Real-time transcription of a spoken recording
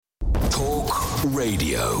Talk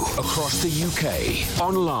Radio. Across the UK,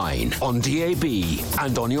 online, on DAB,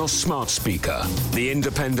 and on your smart speaker. The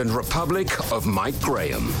Independent Republic of Mike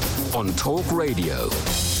Graham on Talk Radio.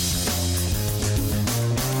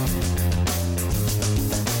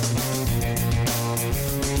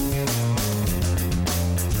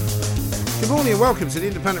 Good morning and welcome to the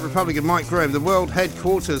Independent Republic of Mike Graham, the world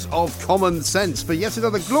headquarters of common sense, for yet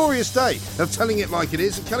another glorious day of telling it like it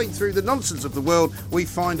is and cutting through the nonsense of the world we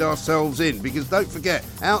find ourselves in. Because don't forget,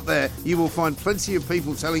 out there you will find plenty of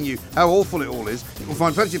people telling you how awful it all is. You will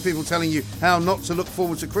find plenty of people telling you how not to look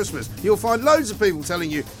forward to Christmas. You'll find loads of people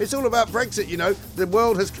telling you it's all about Brexit, you know, the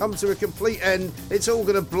world has come to a complete end, it's all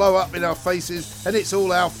going to blow up in our faces and it's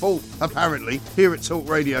all our fault, apparently, here at Talk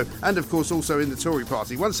Radio and of course also in the Tory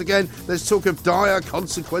party. Once again, there's talk of dire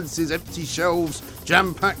consequences, empty shelves,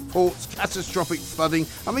 jam-packed ports, catastrophic flooding.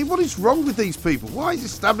 I mean, what is wrong with these people? Why is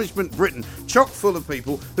establishment Britain chock full of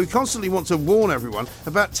people who constantly want to warn everyone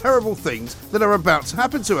about terrible things that are about to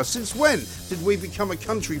happen to us? Since when did we become a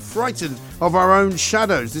country frightened of our own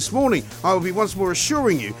shadows? This morning, I will be once more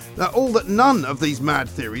assuring you that none of these mad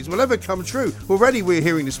theories will ever come true. Already we're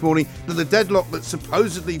hearing this morning that the deadlock that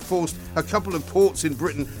supposedly forced a couple of ports in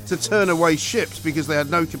Britain to turn away ships because they had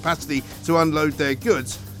no capacity to unload their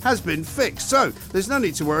goods has been fixed. So there's no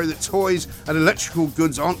need to worry that toys and electrical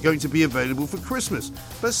goods aren't going to be available for Christmas.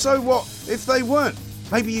 But so what if they weren't?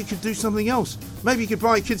 Maybe you could do something else. Maybe you could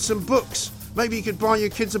buy your kids some books. Maybe you could buy your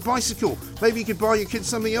kids a bicycle. Maybe you could buy your kids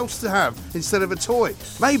something else to have instead of a toy.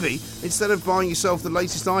 Maybe instead of buying yourself the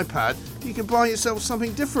latest iPad, you can buy yourself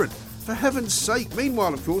something different. For heaven's sake.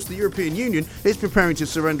 Meanwhile, of course, the European Union is preparing to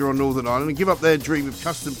surrender on Northern Ireland and give up their dream of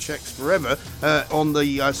custom checks forever on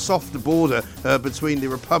the soft border between the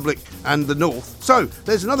Republic and the North. So,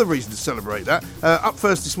 there's another reason to celebrate that. Up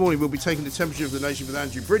first this morning, we'll be taking the temperature of the nation with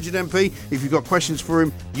Andrew Bridget MP. If you've got questions for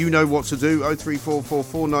him, you know what to do. 03444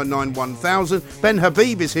 499 1000. Ben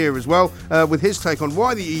Habib is here as well with his take on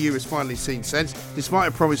why the EU has finally seen sense, despite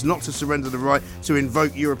a promise not to surrender the right to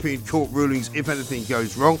invoke European court rulings if anything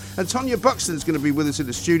goes wrong. And Tonya Buxton's going to be with us in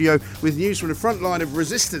the studio with news from the front line of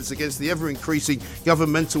resistance against the ever-increasing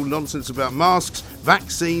governmental nonsense about masks,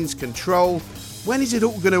 vaccines, control. When is it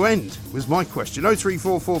all going to end, was my question.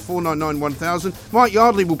 03444 499 1000. Mike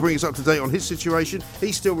Yardley will bring us up to date on his situation.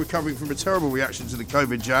 He's still recovering from a terrible reaction to the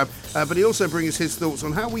COVID jab, but he'll also bring us his thoughts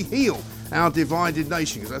on how we heal our divided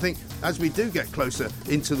nation. Because I think as we do get closer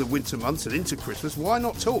into the winter months and into Christmas, why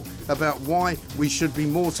not talk about why we should be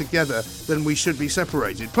more together than we should be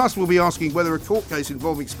separated? Plus, we'll be asking whether a court case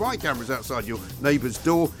involving spy cameras outside your neighbour's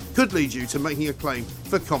door could lead you to making a claim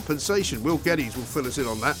for compensation. Will Geddes will fill us in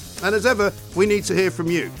on that. And as ever, we need to hear from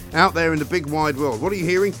you out there in the big wide world. What are you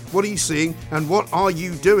hearing? What are you seeing? And what are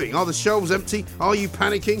you doing? Are the shelves empty? Are you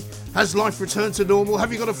panicking? Has life returned to normal?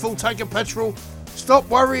 Have you got a full tank of petrol? Stop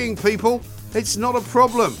worrying, people. It's not a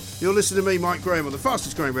problem. You're listening to me, Mike Graham, on the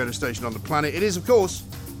fastest growing radio station on the planet. It is, of course,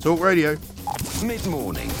 Talk Radio.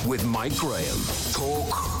 Mid-morning with Mike Graham.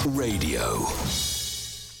 Talk Radio.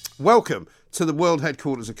 Welcome to the world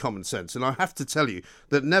headquarters of common sense. And I have to tell you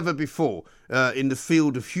that never before in the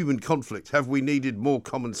field of human conflict have we needed more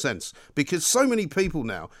common sense. Because so many people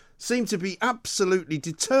now seem to be absolutely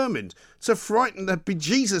determined to frighten the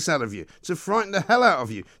bejesus out of you, to frighten the hell out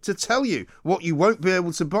of you, to tell you what you won't be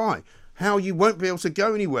able to buy, how you won't be able to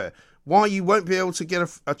go anywhere, why you won't be able to get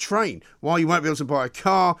a train, why you won't be able to buy a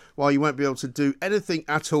car, why you won't be able to do anything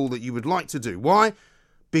at all that you would like to do. Why?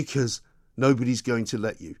 Because nobody's going to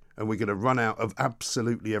let you, and we're going to run out of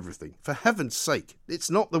absolutely everything. For heaven's sake,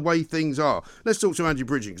 it's not the way things are. Let's talk to Andrew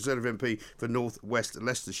Bridget, Conservative MP for North West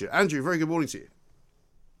Leicestershire. Andrew, very good morning to you.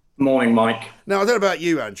 Morning, Mike. Now, I don't know about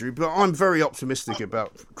you, Andrew, but I'm very optimistic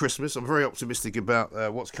about Christmas. I'm very optimistic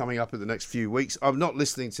about what's coming up in the next few weeks. I'm not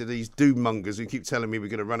listening to these doom mongers who keep telling me we're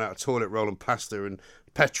going to run out of toilet roll and pasta and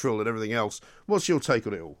petrol and everything else. What's your take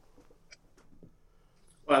on it all?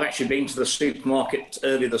 Well, I've actually been to the supermarket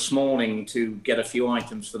early this morning to get a few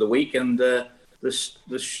items for the week, and the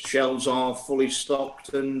shelves are fully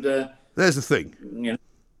stocked. And there's the thing. You know,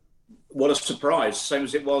 what a surprise, same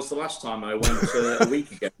as it was the last time I went a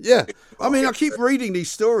week ago. Yeah, I mean, I keep reading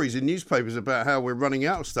these stories in newspapers about how we're running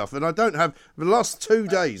out of stuff, and I don't have... For the last 2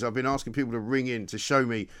 days, I've been asking people to ring in to show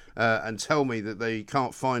me and tell me that they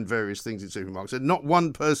can't find various things in supermarkets, and not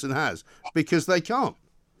one person has, because they can't.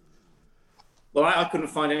 Well, I couldn't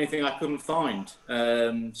find anything I couldn't find.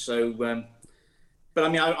 But I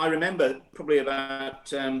mean, I remember probably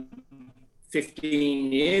about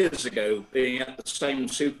 15 years ago being at the same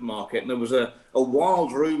supermarket, and there was a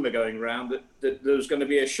wild rumour going around that there was going to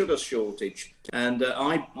be a sugar shortage. And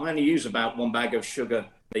I only use about one bag of sugar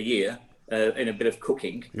a year. in a bit of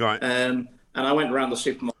cooking. Right. And I went around the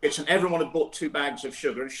supermarkets, and everyone had bought 2 bags of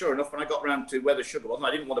sugar. And sure enough, when I got round to where the sugar was, and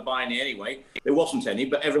I didn't want to buy any anyway, there wasn't any,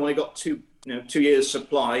 but everyone had got 2 years'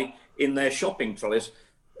 supply in their shopping trolleys.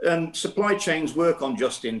 Supply chains work on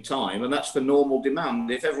just in time, and that's the normal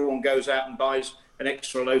demand. If everyone goes out and buys an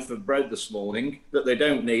extra loaf of bread this morning that they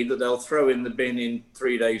don't need, that they'll throw in the bin in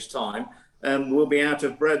 3 days' time, we'll be out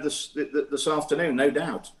of bread this afternoon, no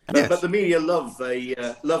doubt. Yes. But the media love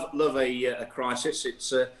a crisis.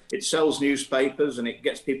 It sells newspapers and it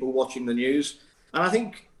gets people watching the news. And I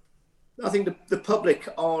think the public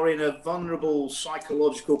are in a vulnerable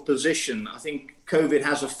psychological position. I think COVID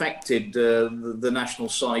has affected the national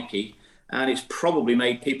psyche, and it's probably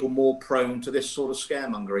made people more prone to this sort of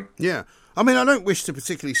scaremongering. Yeah. I mean, I don't wish to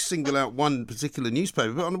particularly single out one particular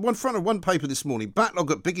newspaper, but on one front of one paper this morning, backlog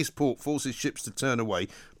at biggest port forces ships to turn away.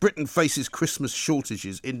 Britain faces Christmas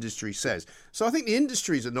shortages, industry says. So I think the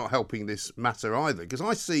industries are not helping this matter either, because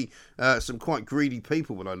I see some quite greedy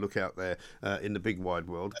people when I look out there in the big wide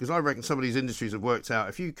world, because I reckon some of these industries have worked out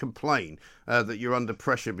if you complain that you're under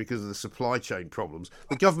pressure because of the supply chain problems,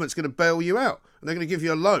 the government's going to bail you out. And they're going to give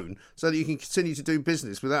you a loan so that you can continue to do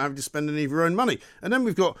business without having to spend any of your own money. And then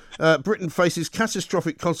we've got Britain faces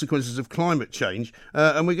catastrophic consequences of climate change,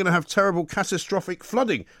 and we're going to have terrible catastrophic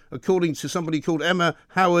flooding, according to somebody called Emma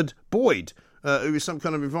Howard Boyd, who is some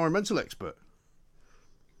kind of environmental expert.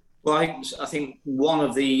 Well, I think one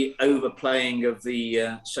of the overplaying of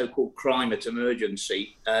the so-called climate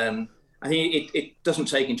emergency, I think it doesn't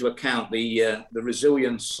take into account the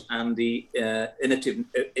resilience and the innovative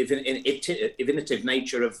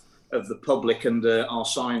nature of the public and our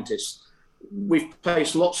scientists. We've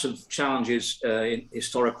faced lots of challenges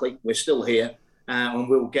historically. We're still here, and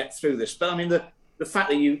we'll get through this. But I mean, the fact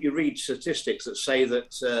that you read statistics that say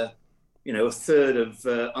that a third of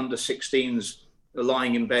under 16s are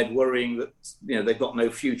lying in bed worrying that they've got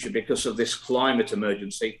no future because of this climate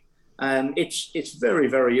emergency. It's very,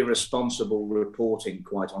 very irresponsible reporting,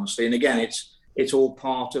 quite honestly. And again, it's all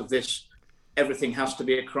part of this. Everything has to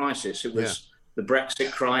be a crisis. It was the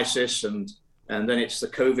Brexit crisis, and then it's the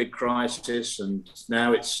COVID crisis, and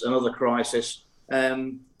now it's another crisis.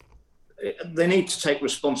 They need to take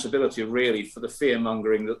responsibility, really, for the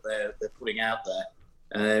fear-mongering that they're putting out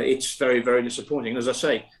there. It's very, very disappointing. As I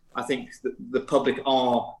say, I think that the public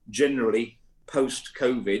are generally,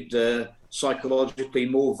 post-COVID, psychologically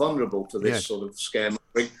more vulnerable to this sort of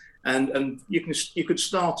scaremongering, and you could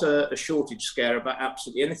start a shortage scare about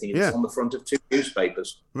absolutely anything. It's on the front of 2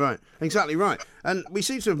 newspapers. Right, exactly right. And we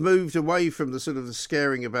seem to have moved away from the sort of the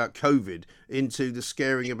scaring about COVID into the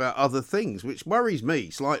scaring about other things, which worries me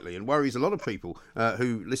slightly and worries a lot of people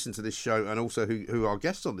who listen to this show, and also who are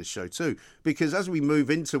guests on this show too. Because as we move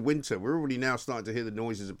into winter, we're already now starting to hear the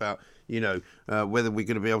noises about whether we're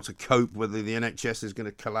going to be able to cope, whether the NHS is going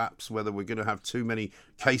to collapse, whether we're going to have too many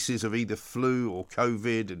cases of either flu or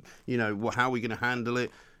COVID, and how are we going to handle it.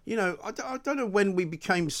 I don't know when we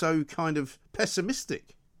became so kind of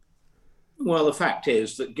pessimistic. Well, the fact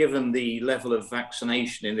is that given the level of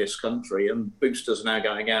vaccination in this country, and boosters are now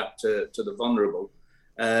going out to the vulnerable,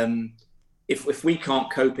 if we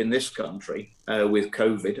can't cope in this country with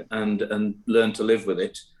COVID and learn to live with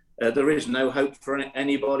it, there is no hope for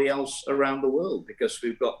anybody else around the world, because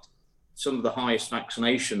we've got some of the highest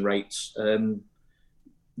vaccination rates that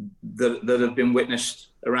have been witnessed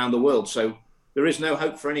around the world. So there is no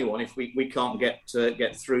hope for anyone if we can't get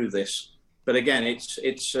through this. But again, it's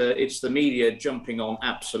the media jumping on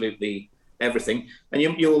absolutely everything. And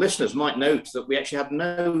your listeners might note that we actually had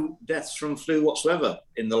no deaths from flu whatsoever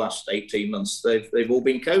in the last 18 months. They've all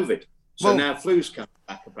been COVID. So now flu's come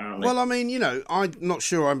back, apparently. Well, I mean, I'm not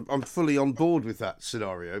sure I'm fully on board with that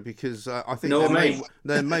scenario, because I think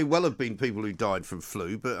there may well have been people who died from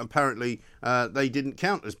flu, but apparently they didn't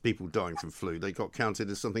count as people dying from flu. They got counted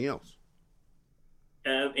as something else.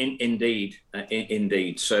 Indeed.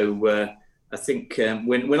 So I think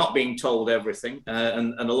we're not being told everything,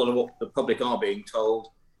 and a lot of what the public are being told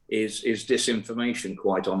is disinformation,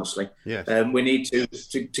 quite honestly. Yes. We need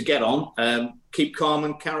to get on, keep calm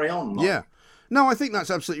and carry on, Mark. Yeah. No, I think that's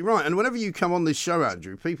absolutely right. And whenever you come on this show,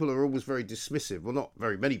 Andrew, people are always very dismissive. Well, not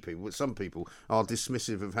very many people, but some people are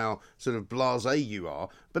dismissive of how sort of blasé you are.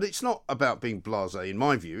 But it's not about being blasé, in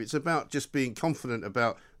my view. It's about just being confident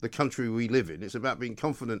about the country we live in. It's about being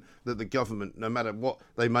confident that the government, no matter what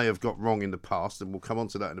they may have got wrong in the past, and we'll come on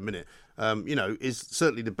to that in a minute, is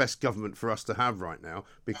certainly the best government for us to have right now,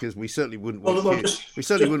 because we certainly wouldn't want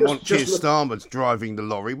Keir Starmer driving the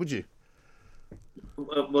lorry, would you?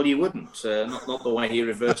 Well, you wouldn't. Not the way he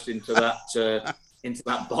reversed into that into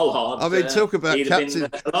that bollard, I mean, talk about he'd Captain...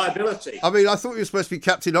 have been a liability. I mean, I thought he was supposed to be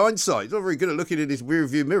Captain Hindsight. He's not very good at looking in his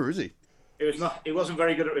rear-view mirror, is he? He wasn't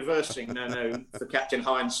very good at reversing. No. For Captain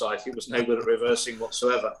Hindsight, he was no good at reversing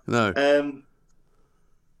whatsoever. No.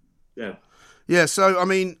 Yeah. Yeah. So I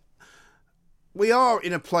mean, we are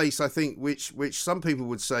in a place, I think, which some people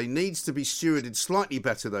would say needs to be stewarded slightly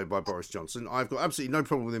better, though, by Boris Johnson. I've got absolutely no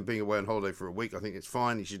problem with him being away on holiday for a week. I think it's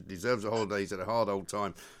fine. He deserves a holiday. He's had a hard old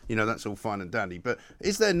time. You know, that's all fine and dandy. But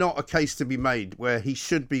is there not a case to be made where he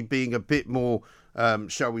should be being a bit more,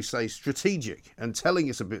 shall we say, strategic and telling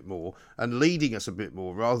us a bit more and leading us a bit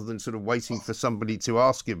more, rather than sort of waiting for somebody to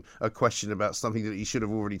ask him a question about something that he should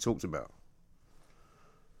have already talked about?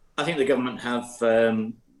 I think the government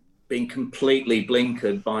have been completely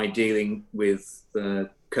blinkered by dealing with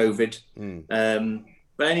COVID.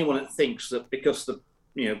 But anyone that thinks that because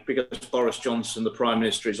Boris Johnson, the Prime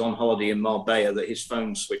Minister, is on holiday in Marbella, that his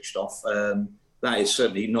phone's switched off, that is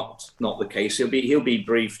certainly not the case. He'll be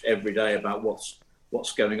briefed every day about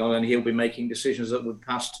what's going on, and he'll be making decisions that would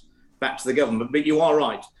pass back to the government. But you are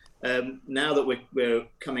right. Now that we're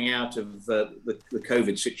coming out of the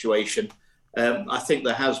COVID situation, I think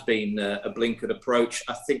there has been a blinkered approach.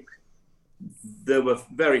 I think there were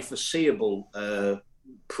very foreseeable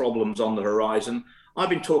problems on the horizon. I've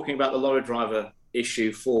been talking about the lorry driver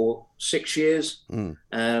issue for 6 years.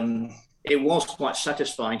 It was quite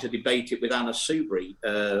satisfying to debate it with Anna Soubry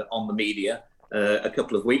on the media a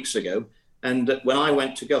couple of weeks ago. And when I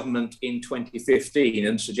went to government in 2015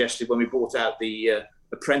 and suggested, when we brought out the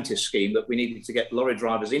apprentice scheme, that we needed to get lorry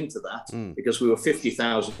drivers into that because we were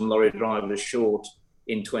 50,000 lorry drivers short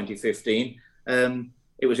in 2015.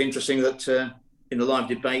 It was interesting that in the live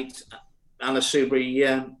debate, Anna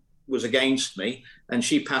Soubry was against me, and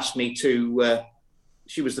she passed me to,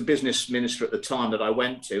 she was the business minister at the time that I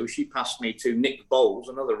went to. She passed me to Nick Bowles,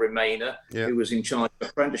 another Remainer, who was in charge of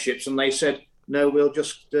apprenticeships, and they said, no, we'll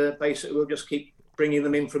just keep bringing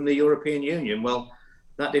them in from the European Union. Well,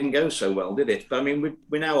 that didn't go so well, did it? But I mean,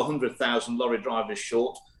 we're now 100,000 lorry drivers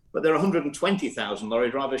short, but there are 120,000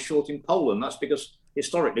 lorry drivers short in Poland. That's because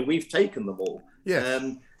historically we've taken them all.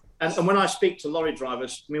 And when I speak to lorry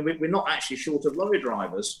drivers, I mean, we're not actually short of lorry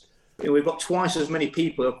drivers. You know, we've got twice as many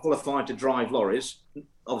people who are qualified to drive lorries,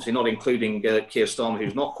 obviously not including Keir Starmer,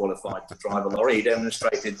 who's not qualified to drive a lorry. He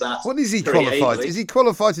demonstrated that. What is he qualified? Is he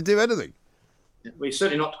qualified to do anything? Well, he's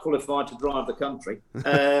certainly not qualified to drive the country.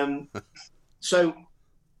 So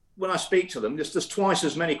when I speak to them, there's twice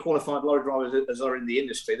as many qualified lorry drivers as are in the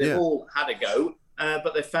industry. They've all had a go,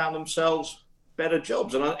 but they found themselves better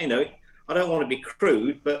jobs. And I don't want to be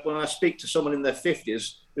crude, but when I speak to someone in their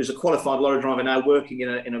 50s who's a qualified lorry driver now working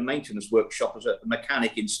in a maintenance workshop as a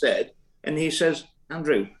mechanic instead, and he says,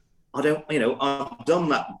 Andrew, I've done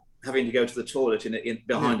that, having to go to the toilet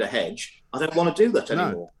behind a hedge. I don't want to do that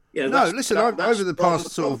anymore. Over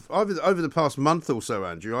the past month or so,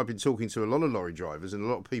 Andrew, I've been talking to a lot of lorry drivers and a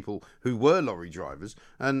lot of people who were lorry drivers,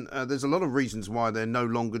 and there's a lot of reasons why they're no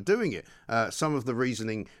longer doing it. Some of the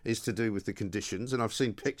reasoning is to do with the conditions, and I've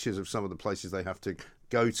seen pictures of some of the places they have to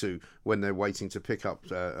go to when they're waiting to pick up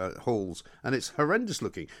hauls, and it's horrendous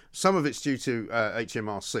looking. Some of it's due to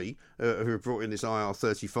HMRC, who have brought in this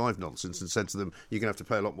IR35 nonsense and said to them, you're going to have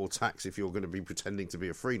to pay a lot more tax if you're going to be pretending to be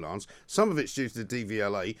a freelance. Some of it's due to the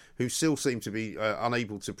DVLA, who still seem to be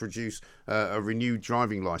unable to produce a renewed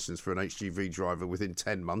driving licence for an HGV driver within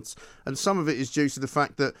 10 months. And some of it is due to the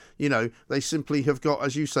fact that, they simply have got,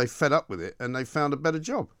 as you say, fed up with it, and they've found a better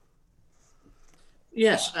job.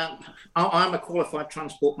 Yes, I'm a qualified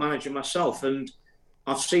transport manager myself, and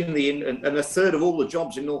I've seen and a third of all the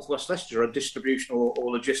jobs in North West Leicester are distribution or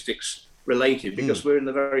logistics related, because we're in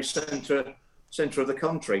the very centre of the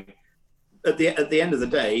country. At the end of the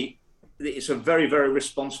day, it's a very, very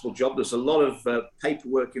responsible job. There's a lot of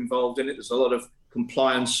paperwork involved in it. There's a lot of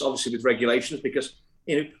compliance, obviously, with regulations, because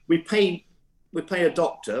we pay a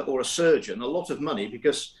doctor or a surgeon a lot of money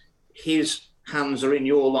because his hands are in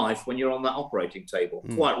your life when you're on that operating table,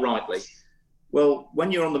 quite rightly. Well,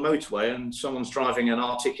 when you're on the motorway and someone's driving an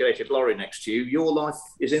articulated lorry next to you, your life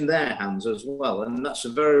is in their hands as well, and that's a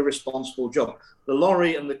very responsible job. The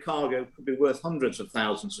lorry and the cargo could be worth hundreds of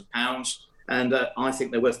thousands of pounds, and I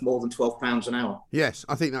think they're worth more than £12 an hour. Yes,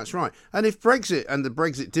 I think that's right. And if Brexit and the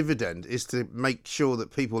Brexit dividend is to make sure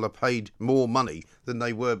that people are paid more money than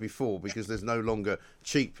they were before because there's no longer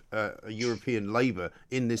cheap European labour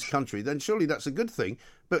in this country, then surely that's a good thing.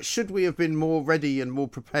 But should we have been more ready and more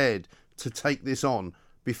prepared to take this on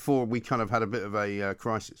before we kind of had a bit of a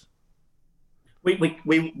crisis?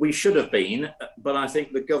 We should have been, but I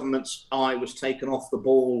think the government's eye was taken off the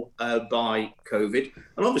ball by COVID.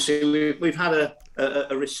 And obviously we've had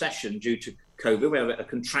a recession due to COVID. We have a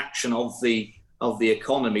contraction of the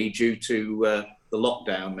economy due to the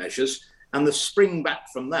lockdown measures. And the spring back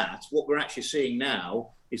from that, what we're actually seeing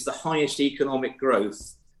now is the highest economic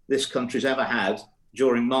growth this country's ever had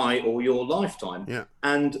during my or your lifetime. Yeah.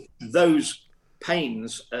 And those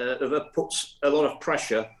pains have put a lot of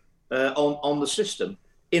pressure on the system.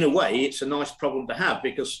 In a way, it's a nice problem to have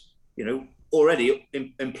because, already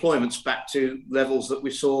employment's back to levels that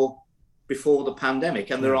we saw before the pandemic.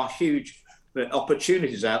 And there are huge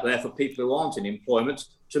opportunities out there for people who aren't in employment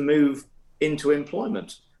to move into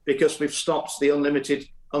employment because we've stopped the unlimited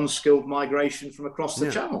unskilled migration from across the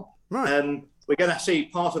channel. Right. We're going to see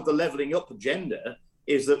part of the levelling up agenda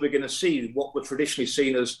is that we're going to see what were traditionally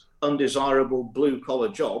seen as undesirable blue-collar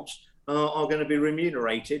jobs are going to be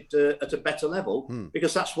remunerated at a better level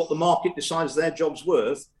because that's what the market decides their job's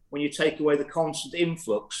worth when you take away the constant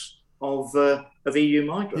influx of EU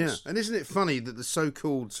migrants. Yeah, and isn't it funny that the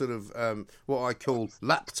so-called sort of what I call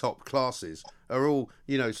laptop classes are all,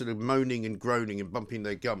 sort of moaning and groaning and bumping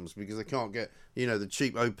their gums because they can't get, the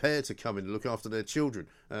cheap au pair to come in and look after their children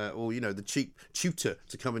or, the cheap tutor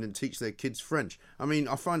to come in and teach their kids French. I mean,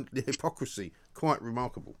 I find the hypocrisy quite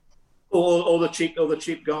remarkable. Or the cheap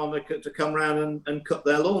gardener to come round and cut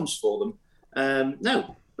their lawns for them.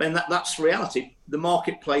 No, I mean, that's reality. The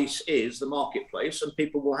marketplace is the marketplace, and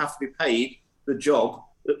people will have to be paid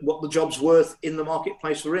what the job's worth in the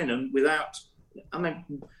marketplace we're in.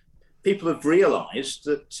 And people have realised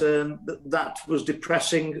that that was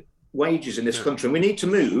depressing wages in this country, and we need to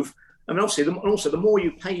move. I mean, obviously, the more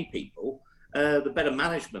you pay people, the better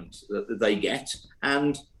management that they get,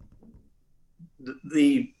 and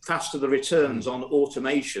the faster the returns on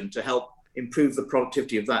automation to help improve the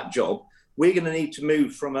productivity of that job. We're going to need to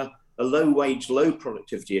move from a low-wage,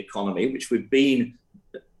 low-productivity economy, which we've been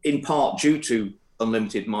in part due to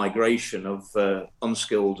unlimited migration of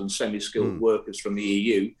unskilled and semi-skilled workers from the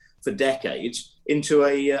EU for decades, into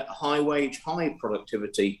a high-wage,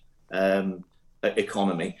 high-productivity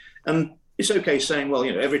economy. And it's okay saying, well,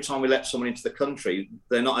 every time we let someone into the country,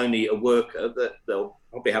 they're not only a worker, that they'll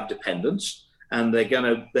probably have dependents, and they're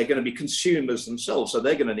going to be consumers themselves. So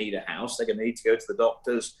they're going to need a house. They're going to need to go to the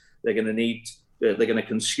doctors. They're going to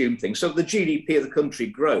consume things. So the GDP of the country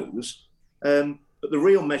grows. But the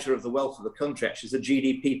real measure of the wealth of the country actually is the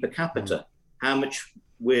GDP per capita, how much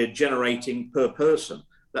we're generating per person.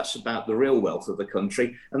 That's about the real wealth of the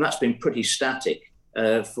country. And that's been pretty static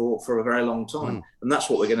for a very long time. And that's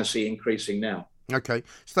what we're going to see increasing now. OK.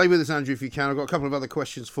 Stay with us, Andrew, if you can. I've got a couple of other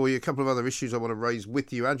questions for you, a couple of other issues I want to raise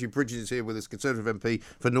with you. Andrew Bridges is here with us, Conservative MP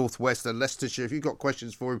for North West and Leicestershire. If you've got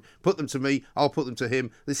questions for him, put them to me. I'll put them to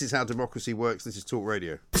him. This is how democracy works. This is Talk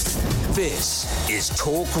Radio. This is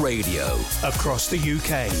Talk Radio. Across the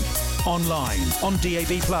UK. Online, on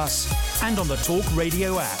DAB+, and on the Talk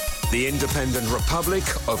Radio app. The Independent Republic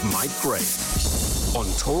of Mike Graham. On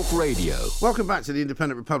Talk Radio. Welcome back to the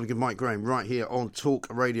Independent Republic of Mike Graham, right here on Talk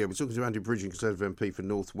Radio. We're talking to Andrew Bridges, Conservative MP for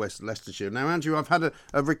North West Leicestershire. Now, Andrew, I've had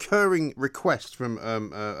a recurring request from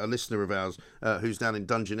a listener of ours who's down in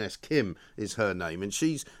Dungeness. Kim is her name, and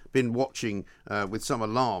she's been watching with some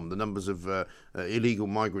alarm the numbers of illegal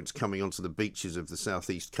migrants coming onto the beaches of the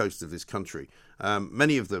southeast coast of this country.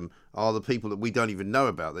 Many of them are the people that we don't even know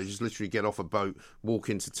about. They just literally get off a boat, walk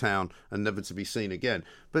into town, and never to be seen again.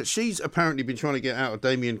 But she's apparently been trying to get out of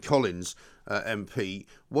Damien Collins, MP,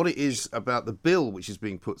 what it is about the bill which is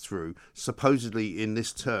being put through, supposedly in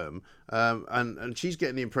this term, and she's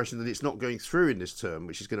getting the impression that it's not going through in this term,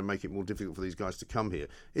 which is going to make it more difficult for these guys to come here.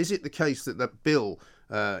 Is it the case that that bill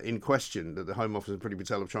in question that the Home Office and Privy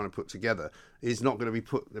Patel are trying to put together is not going to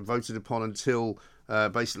be voted upon until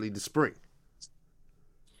basically the spring?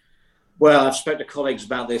 Well, I've spoken to colleagues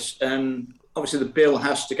about this. Obviously, the bill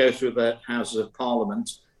has to go through the Houses of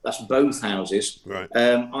Parliament. That's both houses. Right.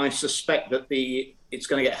 I suspect that it's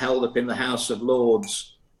going to get held up in the House of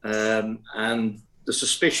Lords, and the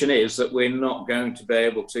suspicion is that we're not going to be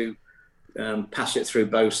able to pass it through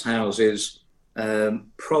both houses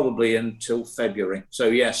probably until February. So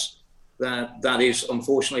yes, that is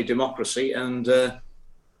unfortunately democracy, and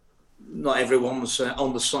not everyone's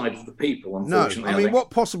on the side of the people, unfortunately. No, I mean, what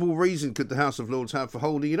possible reason could the House of Lords have for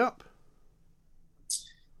holding it up?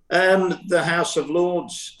 The House of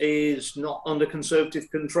Lords is not under Conservative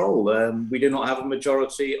control. We do not have a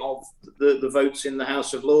majority of the votes in the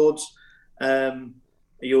House of Lords.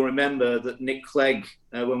 You'll remember that Nick Clegg,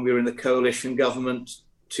 when we were in the coalition government,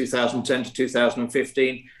 2010 to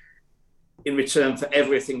 2015, in return for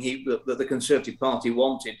everything that the Conservative Party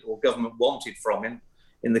wanted or government wanted from him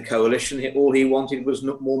in the coalition, all he wanted was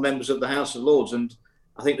more members of the House of Lords. And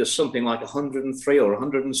I think there's something like 103 or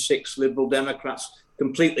 106 Liberal Democrats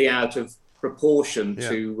completely out of proportion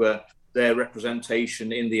to their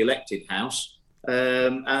representation in the elected House,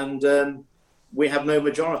 and we have no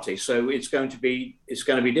majority, so it's going to be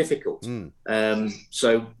difficult.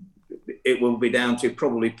 So it will be down to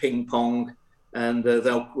probably ping pong, and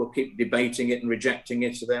we'll keep debating it and rejecting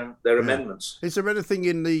it to their amendments. Is there anything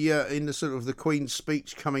in the sort of the Queen's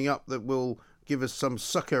speech coming up that will give us some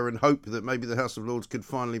succour and hope that maybe the House of Lords could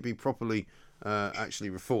finally be properly actually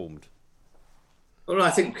reformed? Well,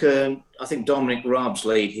 I think Dominic Raab's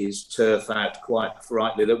laid his turf out quite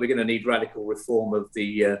rightly that we're going to need radical reform of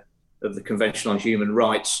the Convention on Human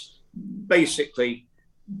Rights. Basically,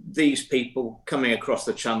 these people coming across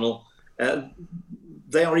the Channel,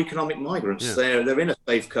 they are economic migrants. Yeah. They're in a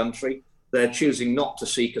safe country. They're choosing not to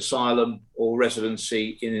seek asylum or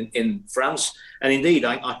residency in France. And indeed,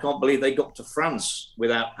 I can't believe they got to France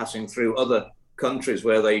without passing through other countries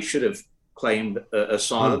where they should have claimed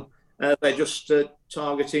asylum. They're just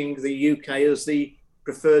targeting the UK as the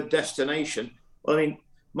preferred destination. Well, I mean,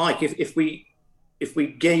 Mike, if we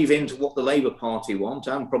gave in to what the Labour Party want,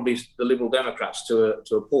 and probably the Liberal Democrats to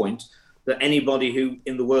a point, that anybody who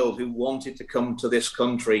in the world who wanted to come to this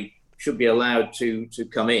country should be allowed to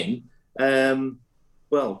come in,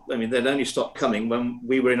 well, I mean, they'd only stop coming when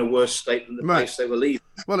we were in a worse state than the place they were leaving.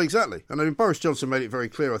 Well, exactly. And I mean, Boris Johnson made it very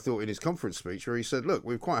clear, I thought, in his conference speech, where he said, look,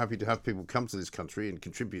 we're quite happy to have people come to this country and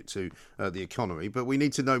contribute to the economy, but we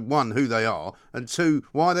need to know, one, who they are, and two,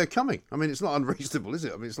 why they're coming. I mean, it's not unreasonable, is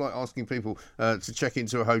it? I mean, it's like asking people to check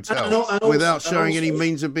into a hotel without showing any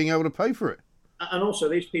means of being able to pay for it. And also,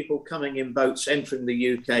 these people coming in boats entering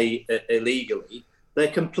the UK illegally, they're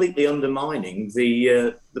completely undermining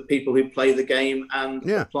the people who play the game and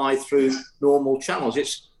apply through normal channels.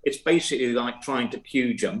 It's basically like trying to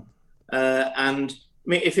queue jump. And I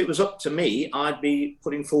mean, if it was up to me, I'd be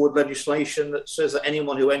putting forward legislation that says that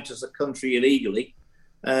anyone who enters the country illegally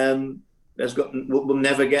will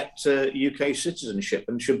never get UK citizenship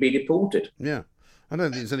and should be deported. Yeah. I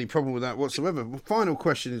don't think there's any problem with that whatsoever. Final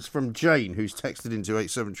question is from Jane, who's texted into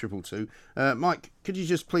 87222. Mike, could you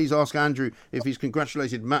just please ask Andrew if he's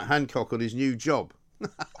congratulated Matt Hancock on his new job?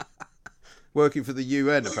 Working for the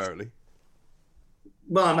UN, apparently.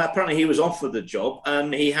 Well, apparently he was offered the job,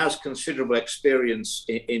 and he has considerable experience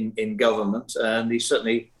in government, and he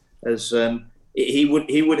certainly has. He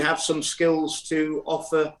would have some skills to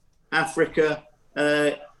offer Africa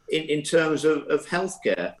in terms of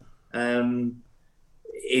healthcare.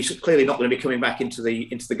 He's clearly not going to be coming back into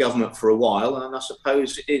the government for a while, and I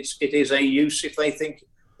suppose it is a use if they think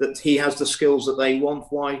that he has the skills that they want.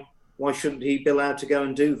 Why shouldn't he be allowed to go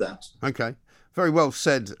and do that? Okay. Very well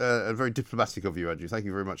said, and very diplomatic of you, Andrew. Thank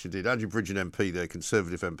you very much indeed. Andrew Bridgen MP, the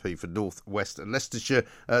Conservative MP for North West and Leicestershire,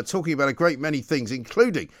 talking about a great many things,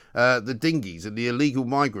 including the dinghies and the illegal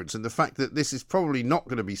migrants, and the fact that this is probably not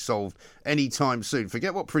going to be solved anytime soon.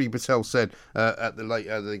 Forget what Priti Patel said at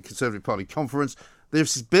the Conservative Party conference.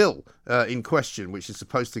 This bill in question, which is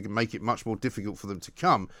supposed to make it much more difficult for them to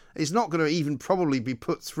come, is not going to even probably be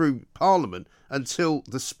put through Parliament until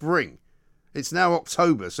the spring. It's now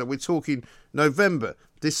October, so we're talking November,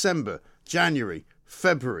 December, January,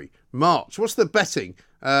 February, March. What's the betting?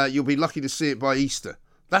 You'll be lucky to see it by Easter.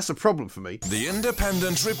 That's a problem for me. The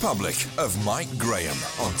Independent Republic of Mike Graham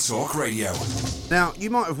on Talk Radio. Now, you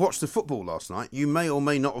might have watched the football last night. You may or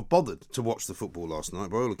may not have bothered to watch the football last night.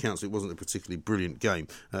 By all accounts, it wasn't a particularly brilliant game.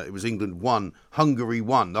 It was England 1, Hungary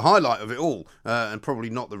 1. The highlight of it all, and probably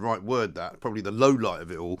not the right word, probably the low light of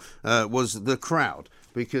it all, was the crowd.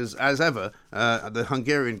 Because, as ever, the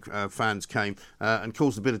Hungarian fans came and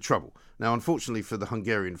caused a bit of trouble. Now, unfortunately for the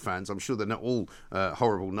Hungarian fans, I'm sure they're not all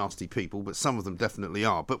horrible, nasty people, but some of them definitely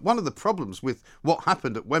are. But one of the problems with what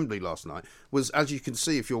happened at Wembley last night was, as you can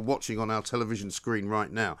see if you're watching on our television screen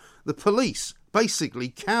right now, the police basically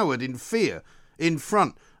cowered in fear in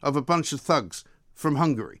front of a bunch of thugs from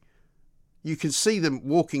Hungary. You can see them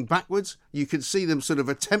walking backwards. You can see them sort of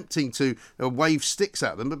attempting to wave sticks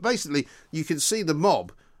at them. But basically, you can see the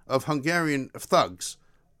mob of Hungarian thugs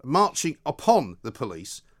marching upon the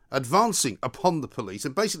police, advancing upon the police,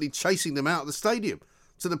 and basically chasing them out of the stadium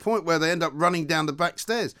to the point where they end up running down the back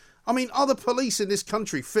stairs. I mean, are the police in this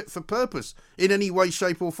country fit for purpose in any way,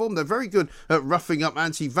 shape or form? They're very good at roughing up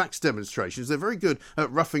anti-vax demonstrations. They're very good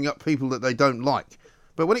at roughing up people that they don't like.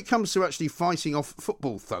 But when it comes to actually fighting off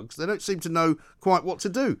football thugs, they don't seem to know quite what to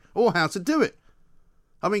do or how to do it.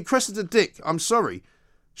 I mean, Cressida Dick, I'm sorry,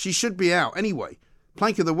 she should be out anyway.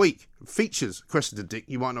 Plank of the Week features Cressida Dick,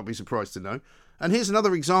 you might not be surprised to know. And here's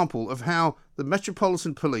another example of how the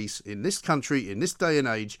Metropolitan Police in this country, in this day and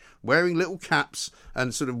age, wearing little caps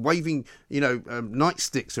and sort of waving,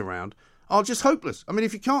 nightsticks around, are just hopeless. I mean,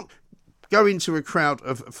 if you can't go into a crowd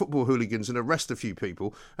of football hooligans and arrest a few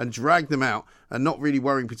people and drag them out and not really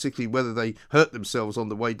worrying particularly whether they hurt themselves on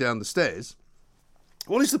the way down the stairs.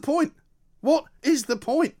 What is the point? What is the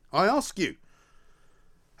point, I ask you?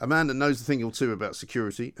 A man that knows a thing or two about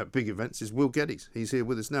security at big events is Will Geddes. He's here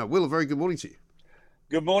with us now. Will, a very good morning to you.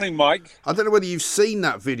 Good morning, Mike. I don't know whether you've seen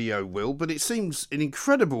that video, Will, but it seems an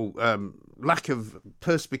incredible lack of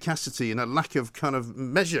perspicacity and a lack of kind of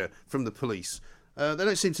measure from the police. They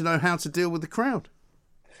don't seem to know how to deal with the crowd.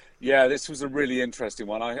 Yeah, this was a really interesting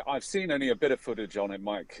one. I've seen only a bit of footage on it,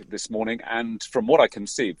 Mike, this morning, and from what I can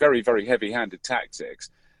see, very, very heavy-handed tactics.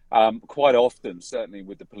 Quite often, certainly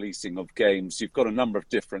with the policing of games, you've got a number of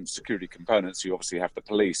different security components. You obviously have the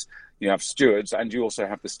police, you have stewards, and you also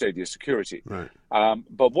have the stadium security. Right.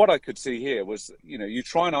 But what I could see here was, you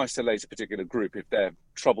try and isolate a particular group if they're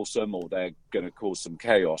troublesome or they're going to cause some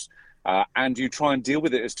chaos. And you try and deal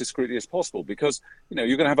with it as discreetly as possible because,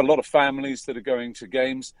 you're going to have a lot of families that are going to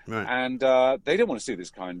games right. and they don't want to see this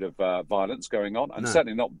kind of violence going on and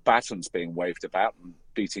certainly not batons being waved about and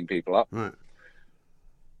beating people up. Right.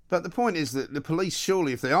 But the point is that the police,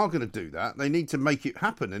 surely, if they are going to do that, they need to make it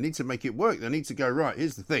happen. They need to make it work. They need to go, right,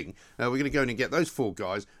 here's the thing. We're going to go in and get those 4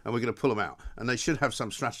 guys and we're going to pull them out. And they should have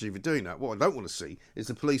some strategy for doing that. What I don't want to see is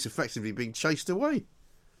the police effectively being chased away.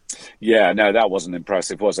 Yeah, no, that wasn't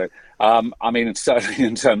impressive, was it? I mean, certainly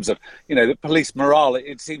in terms of, the police morale,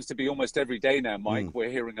 it seems to be almost every day now, Mike, we're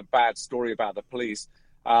hearing a bad story about the police.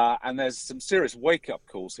 And there's some serious wake-up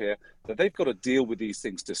calls here that they've got to deal with these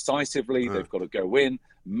things decisively. They've got to go in,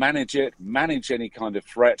 manage it, manage any kind of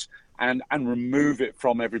threat, and remove it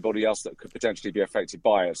from everybody else that could potentially be affected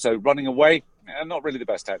by it. So running away, not really the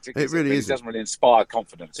best tactic. It really isn't. It doesn't really inspire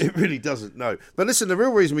confidence. It really doesn't, no. But listen, the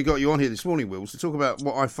real reason we got you on here this morning, Will, was to talk about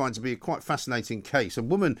what I find to be a quite fascinating case. A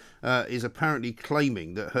woman is apparently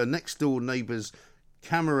claiming that her next-door neighbour's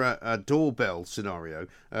camera doorbell scenario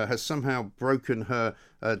has somehow broken her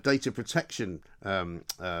data protection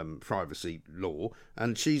privacy law,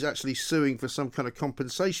 and she's actually suing for some kind of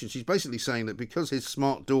compensation. She's basically saying that because his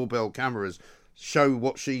smart doorbell cameras show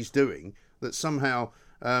what she's doing, that somehow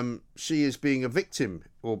she is being a victim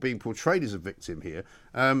or being portrayed as a victim here,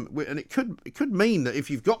 and it could mean that if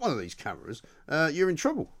you've got one of these cameras, you're in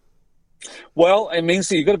trouble. Well, it means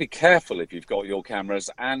that you've got to be careful if you've got your cameras,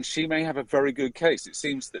 and she may have a very good case. It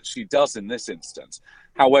seems that she does in this instance.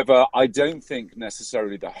 However, I don't think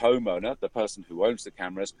necessarily the homeowner, the person who owns the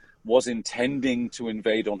cameras, was intending to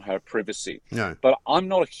invade on her privacy. No. But I'm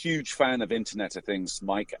not a huge fan of Internet of Things,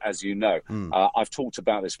 Mike, as you know. I've talked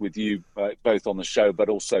about this with you both on the show, but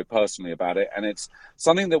also personally about it. And it's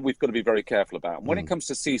something that we've got to be very careful about. When it comes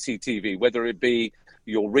to CCTV, whether it be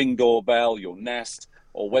your Ring doorbell, your Nest,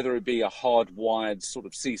 or whether it be a hardwired sort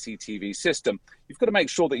of CCTV system, you've got to make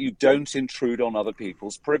sure that you don't intrude on other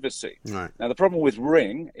people's privacy. Right. Now, the problem with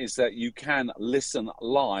Ring is that you can listen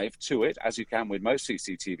live to it, as you can with most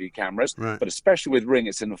CCTV cameras, but especially with Ring,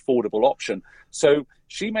 it's an affordable option. So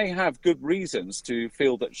she may have good reasons to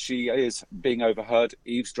feel that she is being overheard,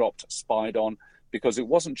 eavesdropped, spied on, because it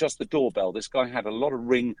wasn't just the doorbell. This guy had a lot of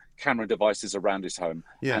Ring camera devices around his home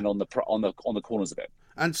and on the corners of it.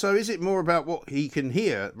 And so is it more about what he can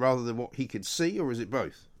hear rather than what he can see, or is it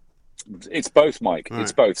both? It's both, Mike. Right.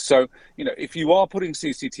 It's both. So, if you are putting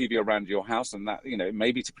CCTV around your house, and that,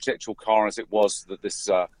 maybe to protect your car, as it was that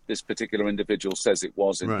this particular individual says it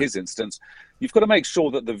was in his instance, you've got to make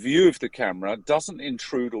sure that the view of the camera doesn't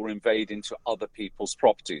intrude or invade into other people's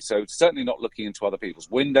property. So certainly not looking into other people's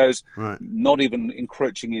windows, not even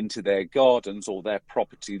encroaching into their gardens or their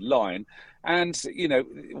property line. And,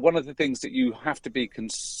 one of the things that you have to be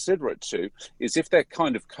considerate to is if they're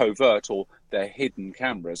kind of covert or they're hidden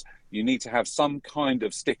cameras, you need to have some kind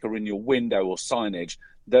of sticker in your window or signage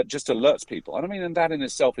that just alerts people. And I mean, and that in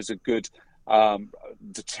itself is a good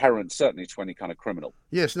deterrent, certainly, to any kind of criminal.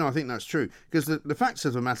 Yes, no, I think that's true. Because the facts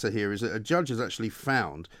of the matter here is that a judge has actually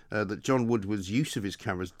found that John Woodward's use of his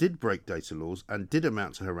cameras did break data laws and did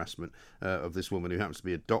amount to harassment of this woman who happens to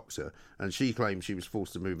be a doctor. And she claims she was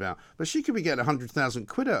forced to move out. But she could be getting 100,000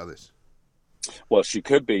 quid out of this. Well, she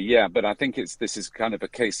could be, yeah, but I think this is kind of a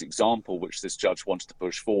case example which this judge wants to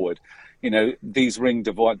push forward. These Ring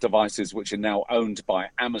devices, which are now owned by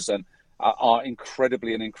Amazon, are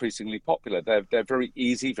incredibly and increasingly popular. They're very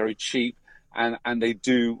easy, very cheap, and they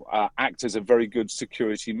do act as a very good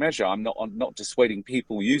security measure. I'm not dissuading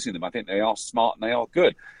people using them. I think they are smart and they are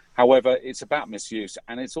good. However, it's about misuse,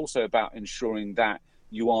 and it's also about ensuring that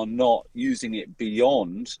you are not using it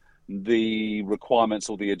beyond the requirements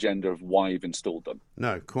or the agenda of why you've installed them.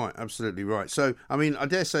 No, quite, absolutely right. So, I mean, I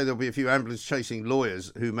dare say there'll be a few ambulance-chasing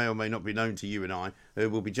lawyers who may or may not be known to you and I who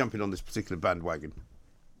will be jumping on this particular bandwagon.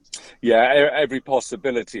 Yeah, every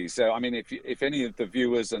possibility. So, I mean, if any of the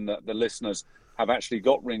viewers and the listeners have actually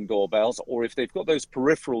got Ring doorbells, or if they've got those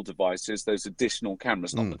peripheral devices, those additional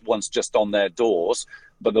cameras, not the ones just on their doors,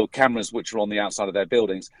 but the cameras which are on the outside of their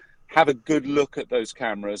buildings, have a good look at those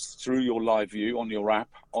cameras through your live view on your app,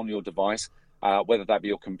 on your device, whether that be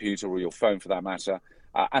your computer or your phone for that matter,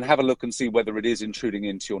 and have a look and see whether it is intruding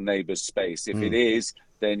into your neighbour's space. If it is,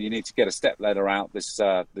 then you need to get a step ladder out this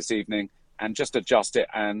evening and just adjust it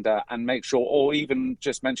and make sure, or even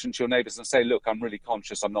just mention to your neighbours and say, look, I'm really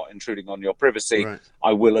conscious I'm not intruding on your privacy. Right.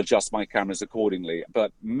 I will adjust my cameras accordingly.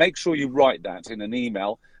 But make sure you write that in an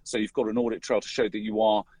email so you've got an audit trail to show that you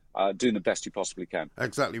are doing the best you possibly can.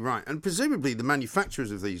 Exactly right. And presumably the manufacturers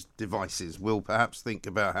of these devices will perhaps think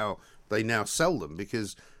about how they now sell them,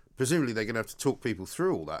 because presumably they're going to have to talk people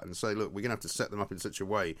through all that and say, look, we're going to have to set them up in such a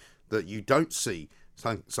way that you don't see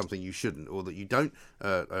something you shouldn't, or that you don't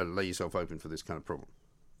lay yourself open for this kind of problem.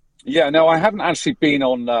 Yeah, no, I haven't actually been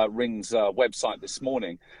on Ring's website this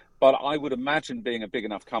morning, but I would imagine, being a big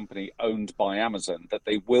enough company owned by Amazon, that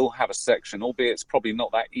they will have a section, albeit it's probably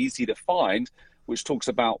not that easy to find, which talks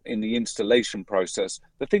about, in the installation process,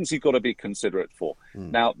 the things you've got to be considerate for.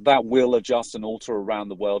 Now, that will adjust and alter around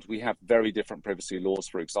the world. We have very different privacy laws,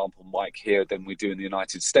 for example, Mike, here than we do in the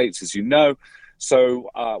United States, as you know. So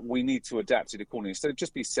we need to adapt it accordingly. So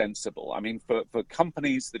just be sensible. I mean, for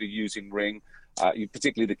companies that are using Ring,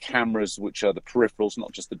 particularly the cameras, which are the peripherals,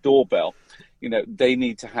 not just the doorbell, they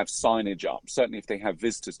need to have signage up. Certainly if they have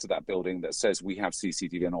visitors to that building that says we have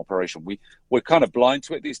CCTV in operation. We're kind of blind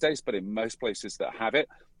to it these days, but in most places that have it,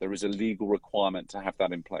 there is a legal requirement to have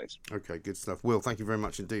that in place. Okay, good stuff. Will, thank you very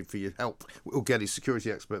much indeed for your help. We'll get his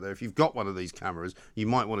security expert there. If you've got one of these cameras, you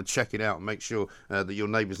might want to check it out and make sure that your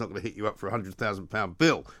neighbour's not going to hit you up for a £100,000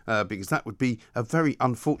 bill, because that would be a very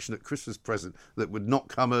unfortunate Christmas present that would not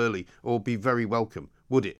come early or be very welcome,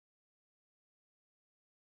 would it?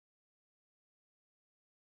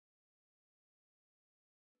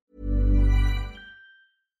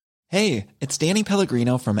 Hey, it's Danny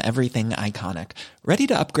Pellegrino from Everything Iconic. Ready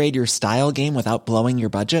to upgrade your style game without blowing your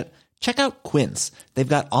budget? Check out Quince. They've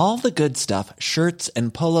got all the good stuff, shirts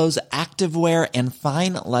and polos, activewear, and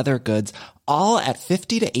fine leather goods, all at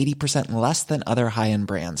 50 to 80% less than other high-end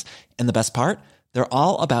brands. And the best part? They're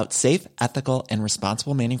all about safe, ethical, and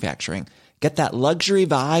responsible manufacturing. Get that luxury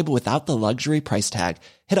vibe without the luxury price tag.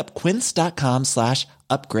 Hit up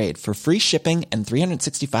quince.com/upgrade for free shipping and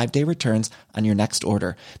 365-day returns on your next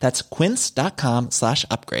order. That's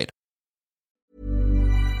quince.com/upgrade.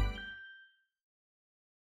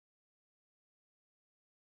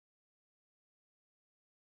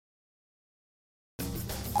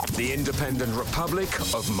 The Independent Republic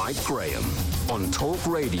of Mike Graham on Talk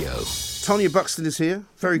Radio. Tonya Buxton is here.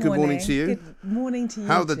 Very good morning to you. Good morning to you.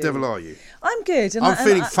 How the devil are you? I'm good. I'm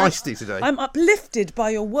feeling feisty today. I'm uplifted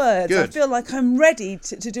by your words. Good. I feel like I'm ready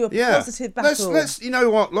to do a positive battle. Let's. You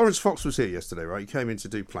know what? Lawrence Fox was here yesterday, right? He came in to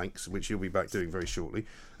do planks, which he'll be back doing very shortly.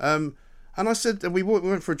 And I said, and we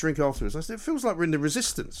went for a drink afterwards. I said, it feels like we're in the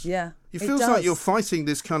resistance. Yeah, it feels like you're fighting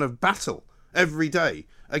this kind of battle every day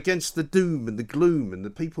against the doom and the gloom and the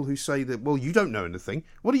people who say that, well, you don't know anything.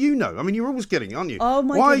 What do you know? I mean, you're always getting, aren't you? Oh,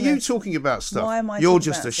 my Why goodness. are you talking about stuff? Why am I You're talking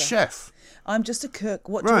just about a stuff? chef. I'm just a cook.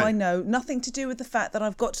 What do I know? Nothing to do with the fact that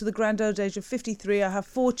I've got to the grand old age of 53. I have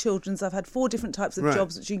 4 children. I've had 4 different types of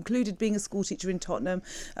jobs, which included being a school teacher in Tottenham.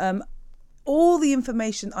 All the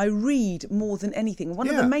information I read more than anything. One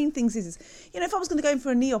of the main things is, if I was going to go in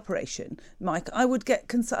for a knee operation, Mike, I would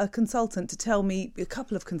get a consultant to tell me, a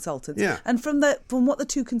couple of consultants. Yeah. And from what the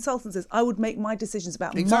 2 consultants says, I would make my decisions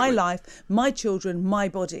about my life, my children, my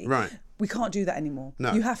body. Right. We can't do that anymore.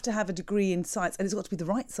 No. You have to have a degree in science, and it's got to be the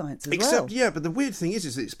right science as well. But the weird thing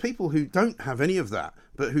is it's people who don't have any of that,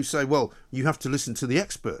 but who say, well, you have to listen to the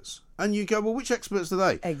experts. And you go, well, which experts are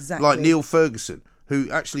they? Exactly. Like Neil Ferguson, who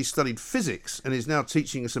actually studied physics and is now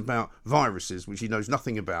teaching us about viruses, which he knows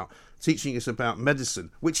nothing about, teaching us about medicine,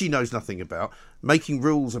 which he knows nothing about, making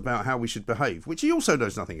rules about how we should behave, which he also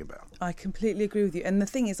knows nothing about. I completely agree with you. And the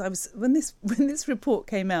thing is, when this report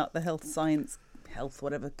came out, the Health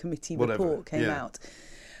Committee report came out,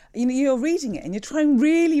 you're reading it and you're trying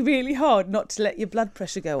really, really hard not to let your blood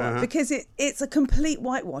pressure go up, because it's a complete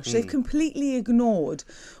whitewash. They've completely ignored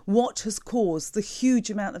what has caused the huge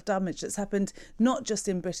amount of damage that's happened, not just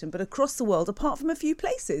in Britain, but across the world, apart from a few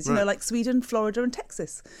places, like Sweden, Florida and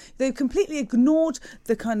Texas. They've completely ignored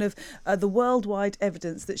the kind of the worldwide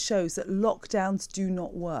evidence that shows that lockdowns do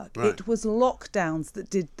not work. Right. It was lockdowns that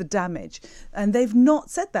did the damage. And they've not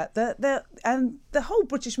said that. And the whole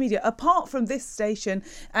British media, apart from this station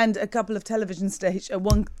and a couple of television stations,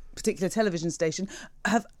 one particular television station,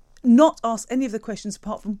 have not ask any of the questions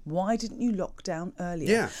apart from why didn't you lock down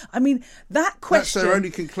earlier? Yeah. I mean, that question... That's their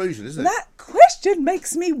only conclusion, isn't it? That question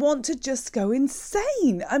makes me want to just go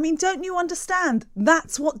insane. I mean, don't you understand?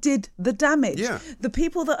 That's what did the damage. Yeah. The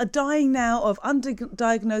people that are dying now of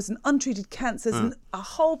underdiagnosed and untreated cancers and a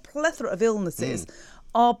whole plethora of illnesses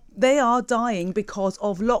they are dying because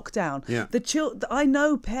of lockdown. Yeah. I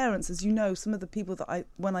know parents, as you know, some of the people that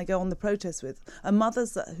when I go on the protest with, are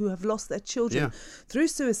mothers who have lost their children through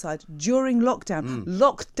suicide during lockdown.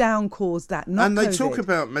 Lockdown caused that, not And they COVID. talk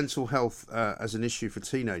about mental health as an issue for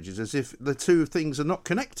teenagers as if the two things are not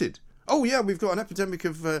connected. Oh, yeah, we've got an epidemic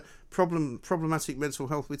of problematic mental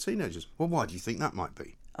health with teenagers. Well, why do you think that might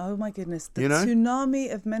be? Oh my goodness, the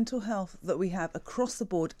tsunami of mental health that we have across the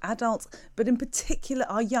board, adults, but in particular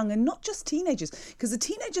our young, and not just teenagers, because the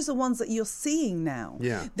teenagers are ones that you're seeing now.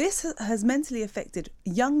 Yeah. This has mentally affected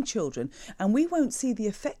young children, and we won't see the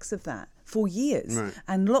effects of that for years. Right.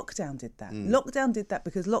 And lockdown did that. Lockdown did that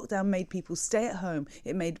because lockdown made people stay at home.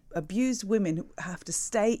 It made abused women have to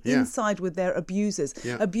stay inside with their abusers.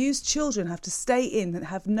 Yeah. Abused children have to stay in and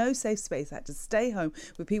have no safe space, had to stay home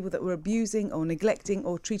with people that were abusing or neglecting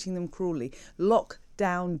or treating them cruelly.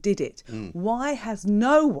 Lockdown did it. Why has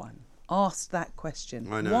no one asked that question?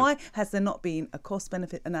 I know. Why has there not been a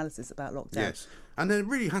cost-benefit analysis about lockdown? Yes. And there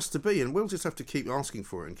really has to be, and we'll just have to keep asking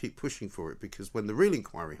for it and keep pushing for it, because when the real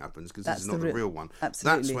inquiry happens, because this is not the real one,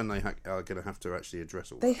 absolutely. that's when they are going to have to actually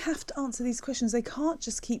address all They that. have to answer these questions. They can't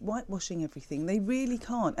just keep whitewashing everything. They really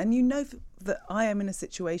can't. And you know that I am in a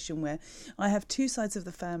situation where I have two sides of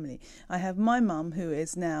the family. I have my mum, who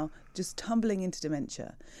is now just tumbling into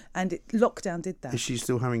dementia, and lockdown did that. Is she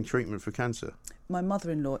still having treatment for cancer? My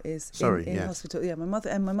mother-in-law is in hospital. Yeah, my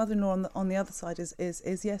mother-in-law on the other side is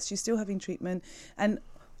yes, she's still having treatment, and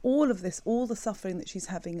all of this, all the suffering that she's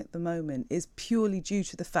having at the moment is purely due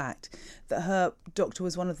to the fact that her doctor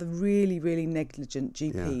was one of the really, really negligent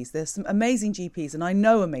GPs. Yeah. There's some amazing GPs, and I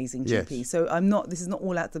know amazing GPs, so this is not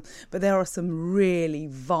all at them, but there are some really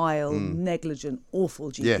vile, negligent,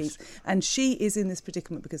 awful GPs. Yes. And she is in this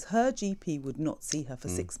predicament because her GP would not see her for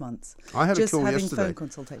 6 months. I had a call having yesterday. Phone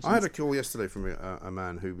consultations. I had a call yesterday from a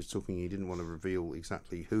man who was talking. He didn't want to reveal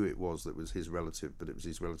exactly who it was that was his relative, but it was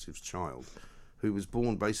his relative's child, who was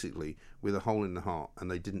born basically with a hole in the heart, and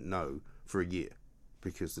they didn't know for a year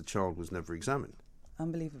because the child was never examined.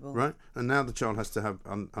 Unbelievable. Right? And now the child has to have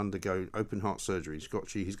undergo open heart surgery.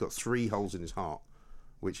 He's got 3 holes in his heart,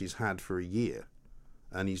 which he's had for a year,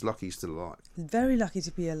 and he's lucky he's still alive. Very lucky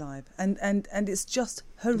to be alive. And it's just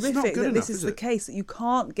horrific that this is the case, that you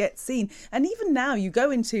can't get seen. And even now you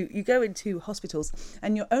go into hospitals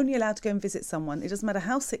and you're only allowed to go and visit someone. It doesn't matter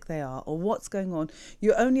how sick they are or what's going on.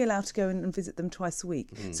 You're only allowed to go in and visit them twice a week.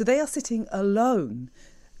 So they are sitting alone,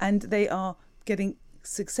 and they are getting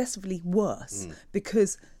successively worse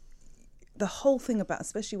because the whole thing about,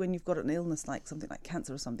 especially when you've got an illness like something like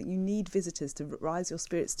cancer or something, you need visitors to rise your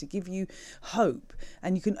spirits, to give you hope,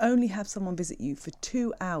 and you can only have someone visit you for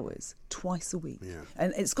 2 hours twice a week. Yeah.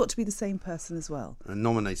 And it's got to be the same person as well. A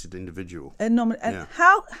nominated individual.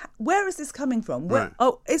 Where is this coming from?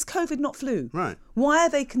 Is COVID not flu? Right. Why are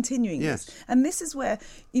they continuing this? And this is where,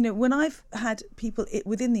 when I've had people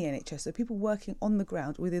within the NHS, so people working on the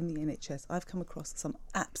ground within the NHS, I've come across some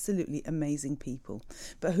absolutely amazing people.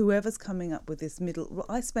 But whoever's coming up with this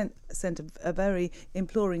I sent a very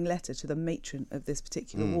imploring letter to the matron of this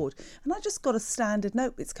particular ward, and I just got a standard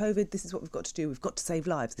note. It's COVID. This is what we've got to do. We've got to save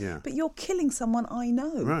lives. Yeah. But you're killing someone I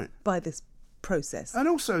know by this process. And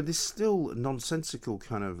also this still nonsensical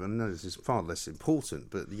kind of, I know this is far less important,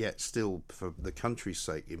 but yet still for the country's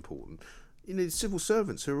sake important, civil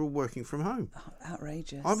servants who are all working from home. Oh,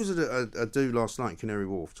 outrageous. I was at a do last night in Canary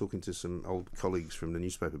Wharf talking to some old colleagues from the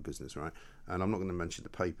newspaper business, right? And I'm not going to mention the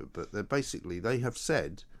paper, but they have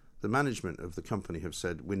said, the management of the company have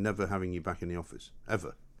said, we're never having you back in the office,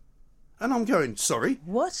 ever. And I'm going, sorry?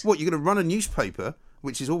 What? What, you're going to run a newspaper,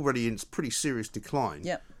 which is already in pretty serious decline,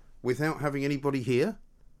 without having anybody here?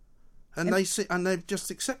 And they've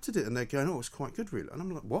just accepted it, and they're going, it's quite good, really. And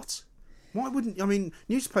I'm like, what? Why wouldn't...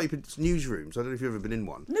 newspaper newsrooms, I don't know if you've ever been in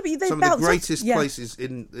one. No, but some of the greatest places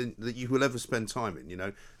that you will ever spend time in, in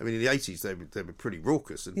the 80s, they were pretty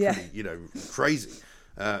raucous and pretty, crazy.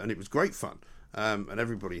 And it was great fun. And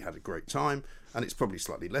everybody had a great time. And it's probably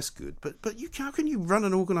slightly less good. But how can you run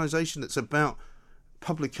an organisation that's about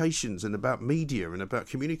publications and about media and about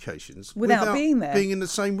communications without being there, being in the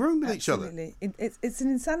same room with each other? It's an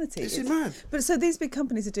insanity. It's mad. But so these big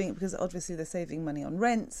companies are doing it because obviously they're saving money on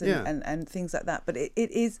rents and things like that, but it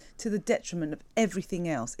is to the detriment of everything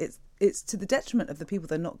else. it's to the detriment of the people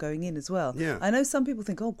that are not going in as well. Yeah. I know some people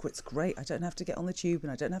think, oh, it's great, I don't have to get on the tube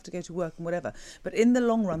and I don't have to go to work and whatever. But in the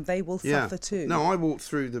long run, they will suffer too. No, I walked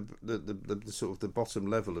through the sort of the bottom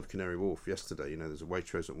level of Canary Wharf yesterday. You know, there's a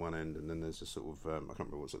Waitrose at one end, and then there's a sort of I can't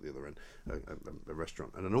remember what's at the other end, a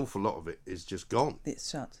restaurant, and an awful lot of it is just gone. It's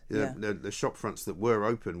shut. The shop fronts that were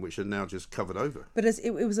open, which are now just covered over. But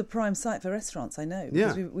it was a prime site for restaurants, I know.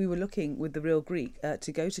 Because we were looking with the Real Greek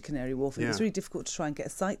to go to Canary Wharf, and it was really difficult to try and get a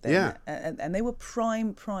site there. Yeah. And they were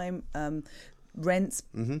prime rents,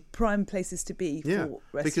 prime places to be for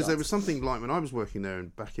restaurants. Because there was something like, when I was working there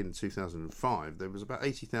back in 2005, there was about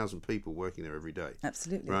 80,000 people working there every day.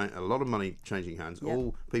 Absolutely. Right? A lot of money changing hands,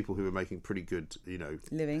 all people who were making pretty good,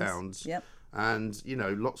 livings, pounds. Yep. And,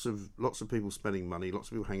 lots of people spending money, lots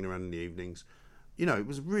of people hanging around in the evenings. It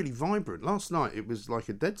was really vibrant. Last night, it was like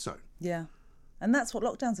a dead zone. Yeah. And that's what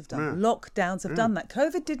lockdowns have done. Yeah. Lockdowns have done that.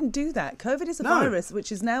 COVID didn't do that. COVID is a virus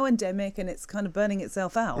which is now endemic and it's kind of burning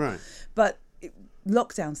itself out. Right. But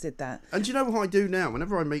lockdowns did that. And do you know what I do now?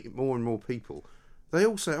 Whenever I meet more and more people, they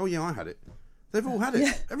all say, oh, yeah, I had it. They've all had it.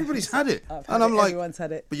 Yeah. Everybody's had it. I'm like, everyone's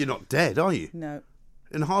had it. But you're not dead, are you? No.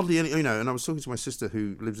 And hardly any, and I was talking to my sister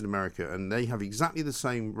who lives in America, and they have exactly the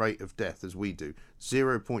same rate of death as we do,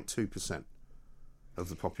 0.2% of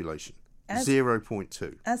the population.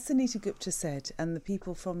 0.2. As Sunita Gupta said, and the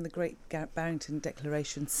people from the Great Barrington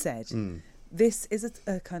Declaration said, this is it's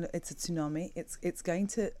a tsunami. It's going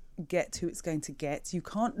to get who it's going to get. You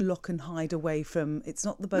can't lock and hide away from. It's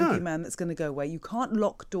not the bogeyman that's going to go away. You can't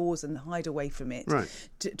lock doors and hide away from it. Right.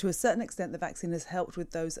 To a certain extent, the vaccine has helped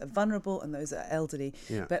with those that are vulnerable and those that are elderly.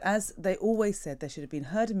 Yeah. But as they always said, there should have been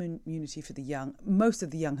herd immunity for the young. Most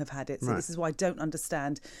of the young have had it. So this is why I don't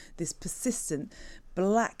understand this persistent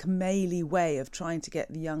blackmaily way of trying to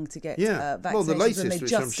get the young to get vaccinations. Well, the latest, and they which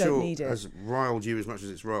just I'm sure don't need it. has riled you as much as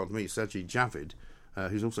it's riled me, Sajid Javid,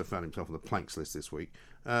 who's also found himself on the planks list this week,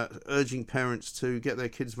 urging parents to get their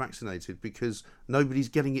kids vaccinated because nobody's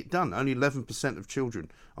getting it done. Only 11% of children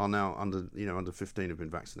are now under 15 have been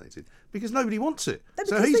vaccinated because nobody wants it. No,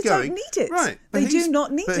 so he's don't need it. Right. They do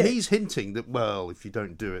not need it. But he's hinting that, well, if you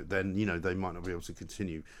don't do it, then, they might not be able to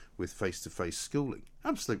continue with face-to-face schooling.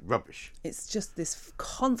 Absolute rubbish. It's just this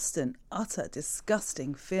constant, utter,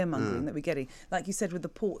 disgusting fear-mongering that we're getting. Like you said with the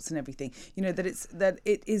ports and everything, it's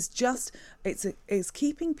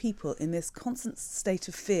keeping people in this constant state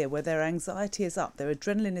of fear where their anxiety is up, their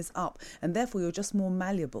adrenaline is up, and therefore you're just more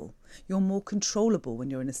malleable. You're more controllable when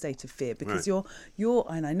you're in a state of fear because you're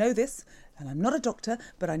and I know this, and I'm not a doctor,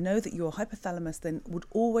 but I know that your hypothalamus then would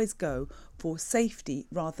always go for safety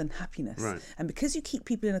rather than happiness. Right. And because you keep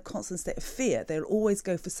people in a constant state of fear, they'll always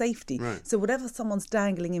go for safety. Right. So whatever someone's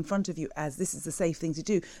dangling in front of you as this is the safe thing to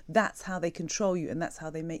do, that's how they control you and that's how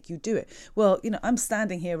they make you do it. Well, I'm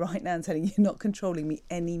standing here right now and telling you, you're not controlling me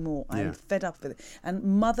anymore. I'm fed up with it. And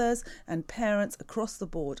mothers and parents across the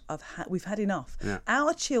board, we've had enough. Yeah.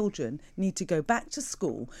 Our children need to go back to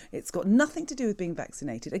school. It's got nothing to do with being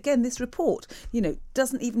vaccinated. Again, this report,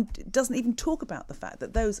 doesn't even talk about the fact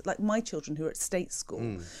that those like my children who are at state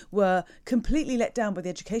school were completely let down by the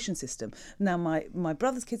education system. Now, my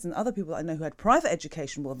brother's kids and other people that I know who had private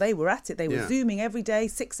education, well, they were at it. They were Zooming every day,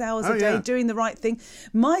 6 hours a day, doing the right thing.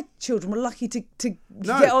 My children were lucky to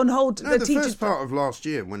get on hold. No, the first part of last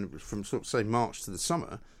year, from sort of say March to the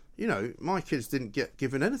summer, my kids didn't get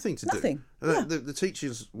given anything to Nothing. do. The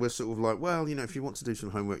teachers were sort of like, well, if you want to do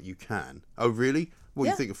some homework, you can. Oh, really? Well,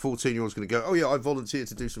 you think a 14-year-old's going to go, oh, yeah, I volunteered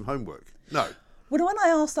to do some homework. No. When I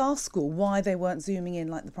asked our school why they weren't Zooming in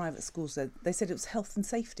like the private schools did, they said it was health and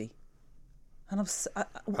safety. And I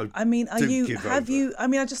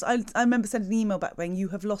remember sending an email back saying you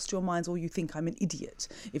have lost your minds or you think I'm an idiot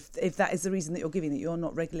if that is the reason that you're giving, that you're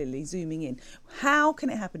not regularly Zooming in. How can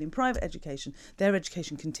it happen in private education? Their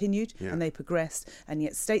education continued and they progressed, and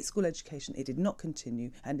yet state school education, it did not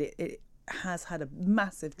continue, and it has had a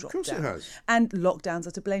massive drop down. Of course it has. And lockdowns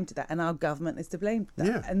are to blame to that, and our government is to blame for that.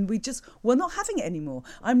 Yeah. And we're not having it anymore.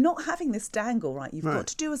 I'm not having this dangle, right? You've got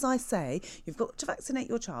to do as I say. You've got to vaccinate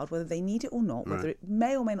your child, whether they need it or not, whether it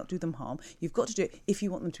may or may not do them harm. You've got to do it if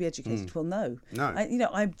you want them to be educated. Well, no.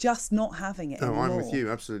 I'm just not having it anymore. I'm with you,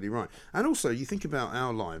 absolutely right. And also, you think about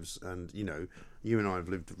our lives, and, you and I have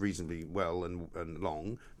lived reasonably well and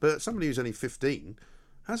long, but somebody who's only 15...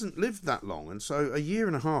 hasn't lived that long, and so a year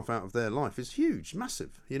and a half out of their life is huge,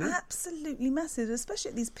 massive, you know? Absolutely massive, especially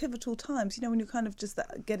at these pivotal times, you know, when you're kind of just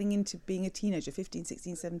getting into being a teenager, 15,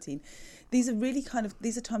 16, 17. These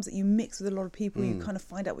are times that you mix with a lot of people, you kind of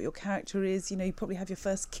find out what your character is, you know, you probably have your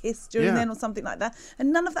first kiss during then or something like that,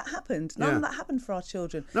 and none of that happened. None of that happened for our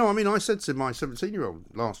children. No, I mean, I said to my 17-year-old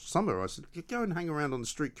last summer, I said, go and hang around on the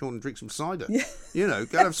street corner and drink some cider. Yeah. You know,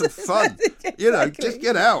 go have some fun. Exactly. You know, just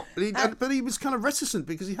get out. But he was kind of reticent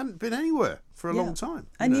because he hadn't been anywhere for a long time.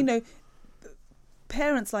 And, you know,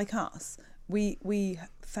 parents like us, we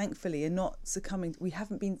thankfully are not succumbing, we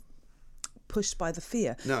haven't been pushed by the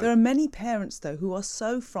fear. No. There are many parents, though, who are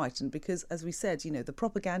so frightened because, as we said, you know, the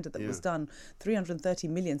propaganda that was done, 330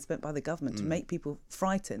 million spent by the government to make people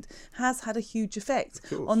frightened, has had a huge effect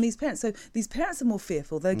on these parents. So these parents are more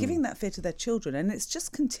fearful. They're giving that fear to their children, and it's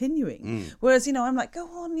just continuing. Whereas, you know, I'm like, go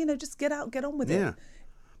on, you know, just get out, get on with it.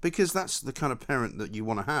 Because that's the kind of parent that you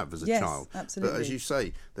want to have as a child. Absolutely. But as you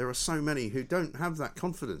say, there are so many who don't have that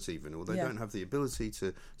confidence even, or they don't have the ability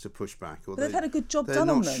to push back. Or they've had a good job done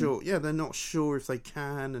on them. Sure. Yeah, they're not sure if they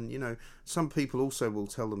can. And, you know, some people also will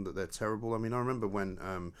tell them that they're terrible. I mean, I remember when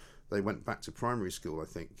they went back to primary school, I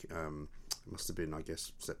think, it must have been, I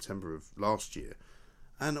guess, September of last year.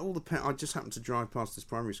 And all the I just happened to drive past this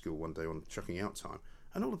primary school one day on chucking out time,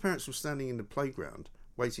 and all the parents were standing in the playground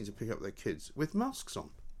waiting to pick up their kids with masks on.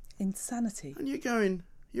 Insanity. And you're going,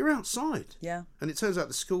 you're outside. Yeah. And it turns out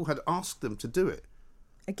the school had asked them to do it.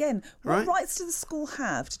 Again, what rights do the school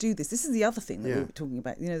have to do this? This is the other thing that we were talking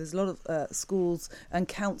about. You know, there's a lot of schools and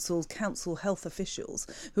council health officials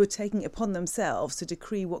who are taking it upon themselves to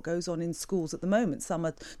decree what goes on in schools at the moment. Some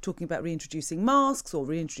are talking about reintroducing masks or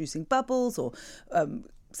reintroducing bubbles or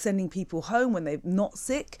sending people home when they're not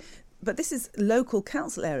sick. But this is local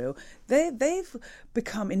council area. They've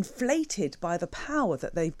become inflated by the power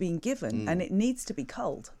that they've been given, and it needs to be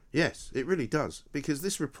culled. Yes, it really does, because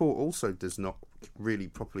this report also does not really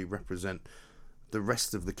properly represent the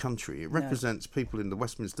rest of the country. It represents people in the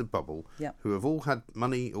Westminster bubble who have all had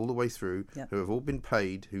money all the way through, who have all been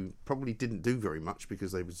paid, who probably didn't do very much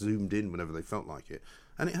because they were zoomed in whenever they felt like it.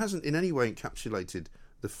 And it hasn't in any way encapsulated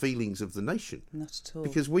the feelings of the nation. Not at all.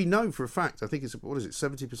 Because we know for a fact, I think it's,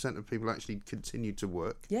 70% of people actually continue to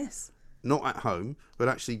work. Yes. Not at home, but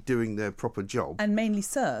actually doing their proper job. And mainly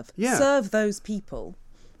serve. Yeah. Serve those people,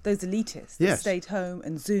 those elitists that stayed home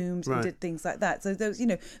and Zoomed and did things like that. So those, you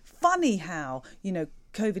know, funny how, you know,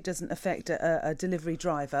 COVID doesn't affect a delivery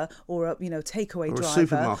driver or a takeaway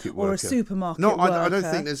driver or a supermarket worker. I don't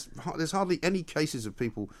think there's hardly any cases of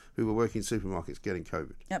people who were working in supermarkets getting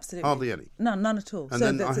COVID. Absolutely, hardly any. None at all. And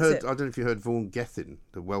so then I don't know if you heard Vaughan Gethin,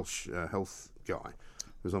 the Welsh health guy,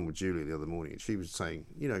 who was on with Julia the other morning, and she was saying,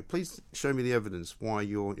 you know, please show me the evidence why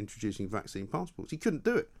you're introducing vaccine passports. He couldn't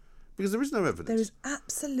do it because there is no evidence. There is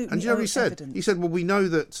absolutely and do you know what he said? Evidence. He said, well, we know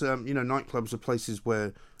that nightclubs are places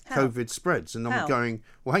where COVID spreads, and I'm going,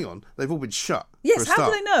 well, hang on, they've all been shut. Yes, how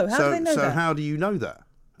do they know? How do they know that? So how do you know that?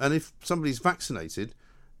 And if somebody's vaccinated,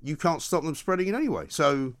 you can't stop them spreading it anyway.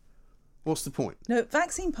 So what's the point? No,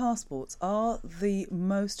 vaccine passports are the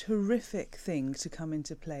most horrific thing to come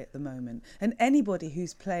into play at the moment. And anybody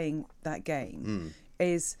who's playing that game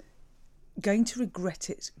is going to regret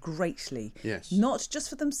it greatly. Yes. Not just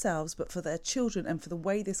for themselves, but for their children and for the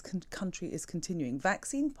way this country is continuing.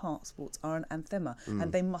 Vaccine passports are an anathema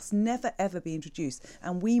and they must never, ever be introduced.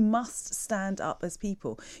 And we must stand up as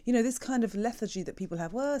people. You know, this kind of lethargy that people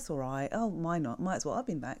have, well, it's all right. Oh, might as well. I've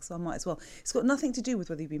been vaxxed, so I might as well. It's got nothing to do with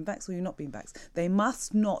whether you've been vaxxed or you've not been vaxxed. They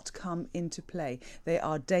must not come into play. They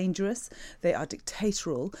are dangerous, they are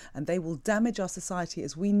dictatorial, and they will damage our society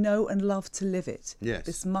as we know and love to live it. Yes.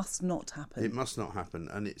 This must not happen. It must not happen,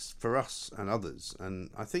 and it's for us and others.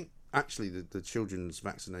 And I think actually the children's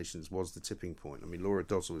vaccinations was the tipping point. I mean, Laura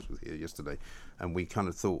Dozzle was here yesterday, and we kind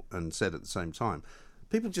of thought and said at the same time,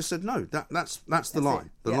 people just said no. That's the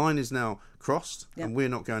line. The line is now crossed, and we're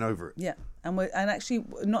not going over it. Yeah, and actually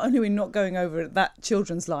not only are we not going over that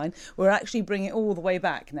children's line, we're actually bringing it all the way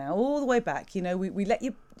back now. All the way back. You know, we let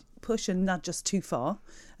you push and nudge us too far,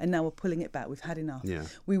 and now we're pulling it back. We've had enough. Yeah.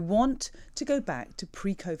 We want to go back to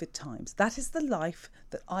pre-COVID times. That is the life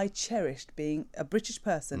that I cherished, being a British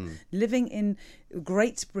person living in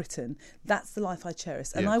Great Britain. That's the life I cherish,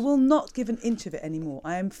 and I will not give an inch of it anymore.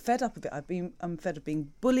 I am fed up of it. I'm fed of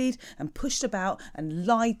being bullied and pushed about and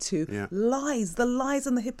lied to. Yeah. The lies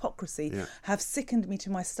and the hypocrisy have sickened me to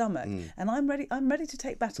my stomach, and I'm ready to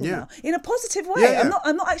take battle now in a positive way. Yeah.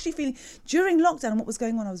 I'm not actually feeling, during lockdown and what was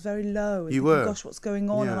going on, I was very low. And you were. Gosh, what's going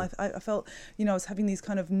on? And I felt, I was having these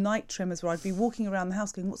kind of night tremors where I'd be walking around the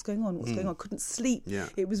house going, what's going on? What's going on? I couldn't sleep. Yeah.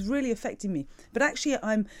 It was really affecting me. But actually,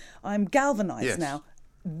 I'm galvanised now.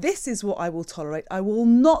 this is what I will tolerate. I will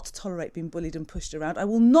not tolerate being bullied and pushed around. I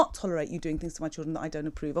will not tolerate you doing things to my children that I don't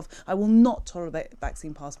approve of. I will not tolerate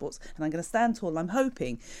vaccine passports. And I'm going to stand tall. I'm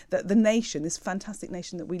hoping that the nation, this fantastic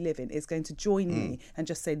nation that we live in, is going to join me and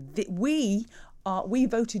just say that we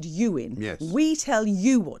voted you in. Yes. We tell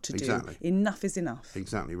you what to Exactly. do. Enough is enough.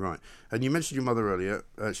 Exactly right. And you mentioned your mother earlier.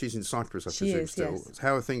 She's in Cyprus, I presume, still. Yes.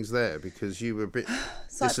 How are things there? Because you were a bit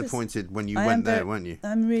disappointed when you went there, weren't you?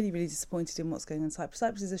 I'm really, really disappointed in what's going on in Cyprus.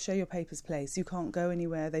 Cyprus is a show your papers place. You can't go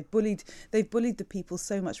anywhere. They've bullied the people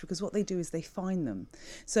so much because what they do is they fine them.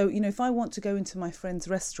 So, if I want to go into my friend's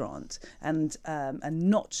restaurant and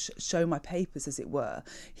not show my papers, as it were,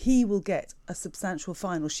 he will get a substantial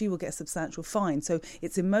fine or she will get a substantial fine. So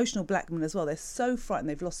it's emotional blackmail as well. They're so frightened.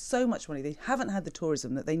 They've lost so much money. They haven't had the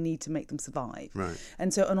tourism that they need to make them survive. Right.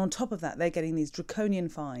 And on top of that, they're getting these draconian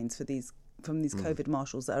fines from these COVID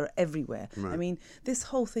marshals that are everywhere. Right. I mean, this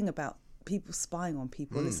whole thing about people spying on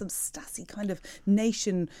people, there's some Stasi kind of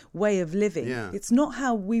nation way of living. Yeah. It's not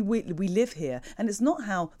how we live here, and it's not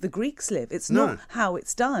how the Greeks live. It's not how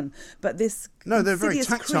it's done. But this they're very insidious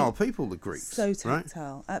tactile creep, people, the Greeks. so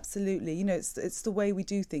tactile, right? Absolutely. It's the way we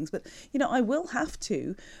do things. But I will have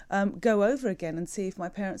to go over again and see if my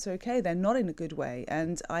parents are okay. They're not in a good way,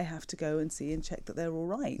 and I have to go and see and check that they're all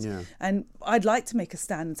right. Yeah. And I'd like to make a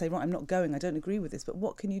stand and say, right, I'm not going. I don't agree with this. But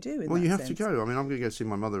what can you do? Well, you have to go. I mean, I'm going to go see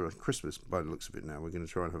my mother at Christmas. By the looks of it, now we're going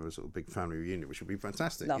to try and have a sort of big family reunion, which would be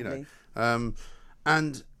fantastic. Lovely.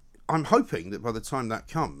 And I'm hoping that by the time that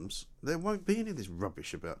comes, there won't be any of this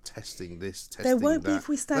rubbish about testing this, testing that. There won't be if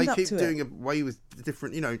we stand up to it. They keep doing away with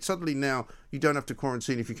different, suddenly now you don't have to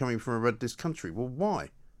quarantine if you're coming from a red list country. Well, why?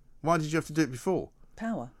 Why did you have to do it before?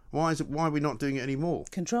 Power. Why are we not doing it anymore?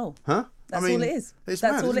 Control. Huh? That's all it is.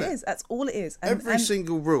 That's all it is. That's all it is. Every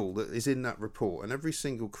single rule that is in that report and every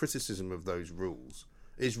single criticism of those rules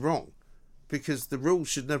is wrong. Because the rules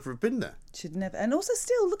should never have been there. Should never. And also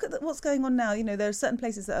still, look at what's going on now. There are certain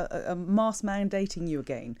places that are mass mandating you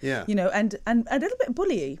again. Yeah. And a little bit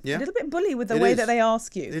bully. Yeah. A little bit bully with the way that they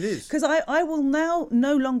ask you. It is. Because I will now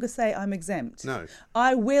no longer say I'm exempt. No.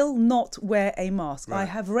 I will not wear a mask. Right. I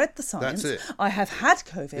have read the science. That's it. I have had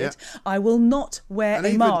COVID. Yeah. I will not wear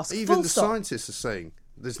a mask. Even Full the stop. scientists are saying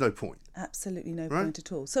there's no point. Absolutely no Right? point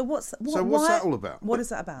at all. So what's that all about? What is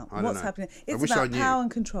that about? I don't What's know. happening? I It's wish I about knew. power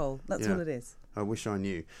and control. That's all it is. I wish I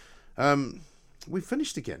knew. We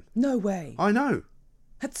finished again. No way. I know.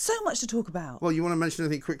 Had so much to talk about. Well, you want to mention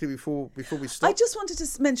anything quickly before we stop? I just wanted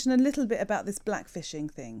to mention a little bit about this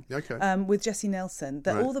blackfishing thing. Okay. With Jessie Nelson,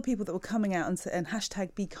 that Right. all the people that were coming out and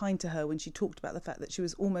hashtag be kind to her when she talked about the fact that she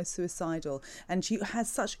was almost suicidal and she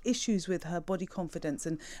has such issues with her body confidence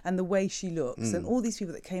and the way she looks, and all these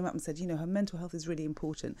people that came up and said, her mental health is really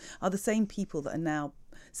important, are the same people that are now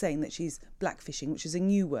saying that she's blackfishing, which is a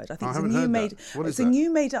new word. I think I haven't heard that. What is that? a new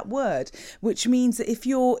made-up word, which means that if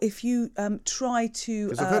you try to,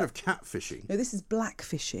 Because I've heard of catfishing. no, this is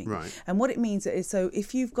blackfishing. Right. And what it means is, so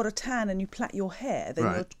if you've got a tan and you plait your hair, then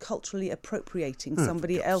Right. you're culturally appropriating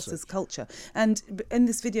somebody else's culture. And in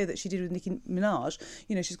this video that she did with Nicki Minaj,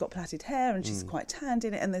 she's got plaited hair and she's quite tanned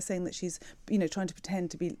in it, and they're saying that she's, trying to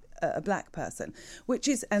pretend to be a black person,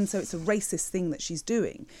 and so it's a racist thing that she's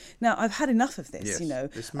doing. Now, I've had enough of this, Yes.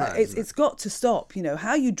 It's mad, it's got to stop.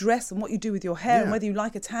 How you dress and what you do with your hair and whether you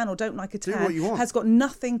like a tan or don't like a Do tan what you want. has got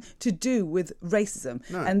nothing to do with racism.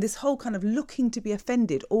 No. And this whole kind of looking to be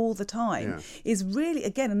offended all the time is really,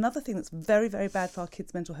 again, another thing that's very, very bad for our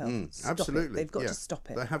kids' mental health. Stop Absolutely. it. They've got to stop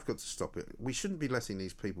it. They have got to stop it. We shouldn't be letting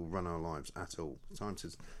these people run our lives at all. It's time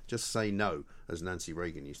to just say no, as Nancy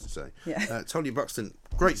Reagan used to say. Yeah. Tonya Buxton,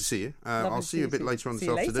 great to see you. Lovely I'll to see you a see bit you. later on See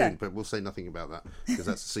this you afternoon, later. but we'll say nothing about that because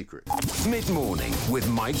that's a secret. Mid-morning with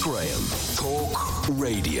Mike Graham. Talk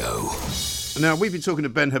Radio. Now, we've been talking to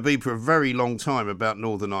Ben Habib for a very long time about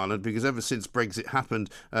Northern Ireland because ever since Brexit happened,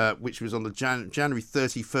 which was on the January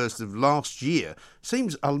 31st of last year,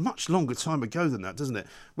 seems a much longer time ago than that, doesn't it?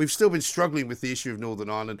 We've still been struggling with the issue of Northern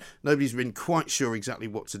Ireland. Nobody's been quite sure exactly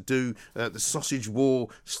what to do. The sausage war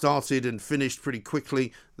started and finished pretty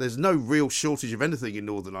quickly. There's no real shortage of anything in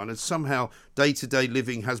Northern Ireland. Somehow, day-to-day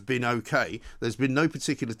living has been okay. There's been no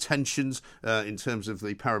particular tensions in terms of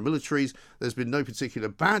the paramilitaries. There's been no particular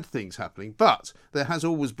bad things happening. But there has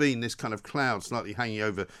always been this kind of cloud slightly hanging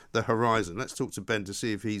over the horizon. Let's talk to Ben to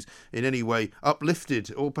see if he's in any way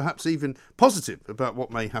uplifted or perhaps even positive about what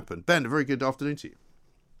may happen. Ben, a very good afternoon to you.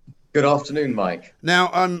 Good afternoon, Mike. Now,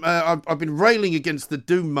 I've been railing against the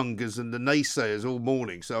doom mongers and the naysayers all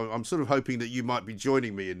morning, so I'm sort of hoping that you might be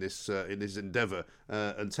joining me in this endeavour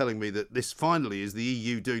and telling me that this finally is the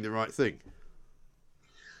EU doing the right thing.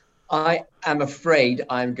 I am afraid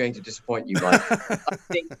I'm going to disappoint you, Mike.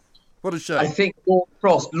 What a shame. I think Lord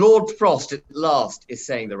Frost at last is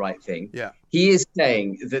saying the right thing. Yeah. He is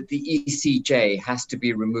saying that the ECJ has to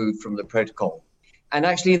be removed from the protocol. And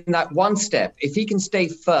actually, in that one step, if he can stay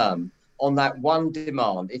firm on that one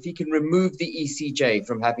demand, if he can remove the ECJ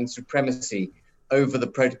from having supremacy over the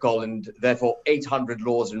protocol and therefore 800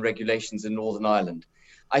 laws and regulations in Northern Ireland,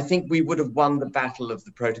 I think we would have won the battle of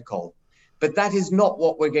the protocol. But that is not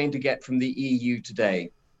what we're going to get from the EU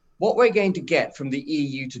today. What we're going to get from the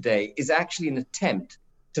EU today is actually an attempt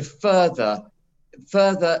to further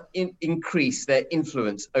increase their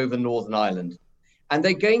influence over Northern Ireland. And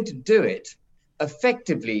they're going to do it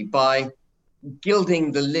effectively by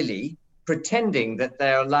gilding the lily, pretending that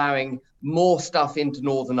they're allowing more stuff into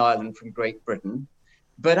Northern Ireland from Great Britain,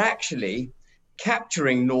 but actually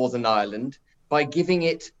capturing Northern Ireland by giving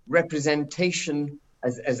it representation,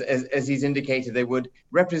 as he's indicated they would,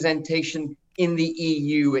 representation in the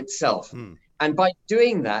EU itself. And by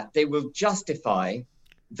doing that, they will justify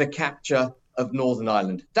the capture of Northern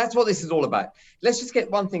Ireland. That's what this is all about. Let's just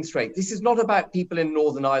get one thing straight. This is not about people in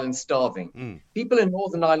Northern Ireland starving. People in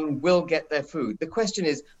Northern Ireland will get their food. The question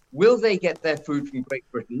is, will they get their food from Great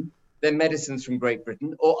Britain, their medicines from Great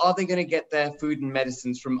Britain, or are they going to get their food and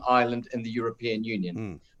medicines from Ireland and the European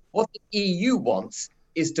Union? What the EU wants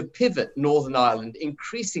is to pivot Northern Ireland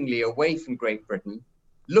increasingly away from Great Britain,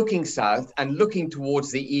 looking south and looking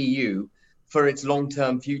towards the EU for its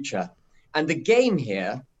long-term future. And the game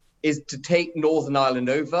here is to take Northern Ireland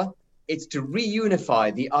over. It's to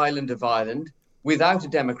reunify the island of Ireland without a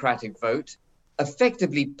democratic vote,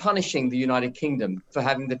 effectively punishing the United Kingdom for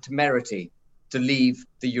having the temerity to leave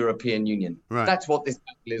the European Union. Right. That's what this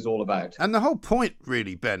battle is all about. And the whole point,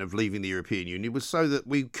 really, Ben, of leaving the European Union was so that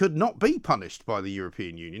we could not be punished by the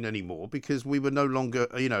European Union anymore because we were no longer,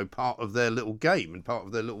 part of their little game and part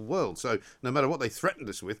of their little world. So no matter what they threatened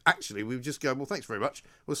us with, actually, we would just go, well, thanks very much.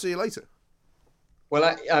 We'll see you later. Well,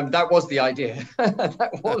 that was the idea.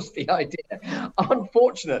 That was the idea.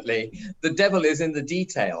 Unfortunately, the devil is in the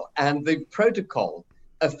detail, and the protocol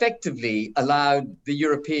effectively allowed the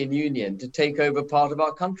European Union to take over part of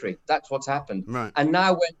our country. That's what's happened. Right. And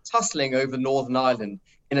now we're tussling over Northern Ireland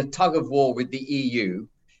in a tug of war with the EU.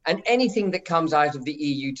 And anything that comes out of the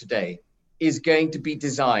EU today is going to be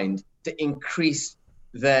designed to increase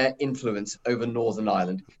their influence over Northern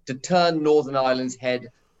Ireland, to turn Northern Ireland's head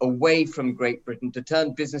away from Great Britain, to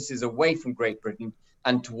turn businesses away from Great Britain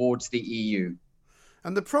and towards the EU.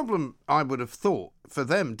 And the problem, I would have thought, for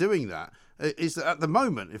them doing that is that at the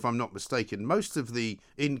moment, if I'm not mistaken, most of the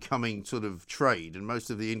incoming sort of trade and most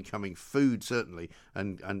of the incoming food, certainly,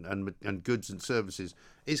 and goods and services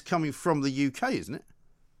is coming from the UK, isn't it?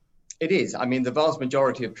 It is. I mean, the vast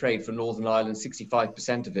majority of trade for Northern Ireland,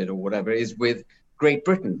 65% of it or whatever, is with Great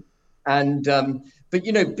Britain. And but,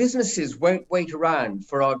 businesses won't wait around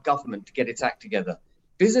for our government to get its act together.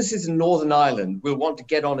 Businesses in Northern Ireland will want to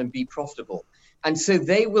get on and be profitable. And so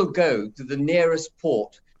they will go to the nearest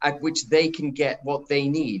port at which they can get what they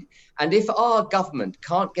need. And if our government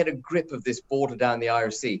can't get a grip of this border down the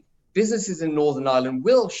Irish Sea, businesses in Northern Ireland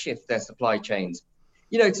will shift their supply chains.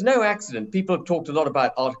 It's no accident. People have talked a lot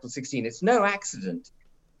about Article 16. It's no accident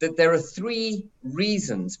that there are 3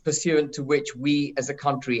 reasons pursuant to which we as a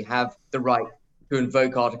country have the right to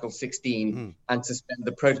invoke Article 16 and suspend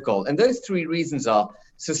the protocol. And those 3 reasons are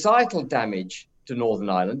societal damage to Northern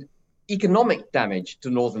Ireland, economic damage to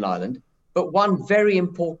Northern Ireland, but one very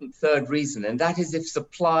important 3rd reason, and that is if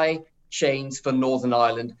supply chains for Northern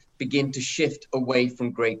Ireland begin to shift away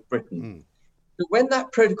from Great Britain. So when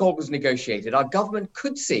that protocol was negotiated, our government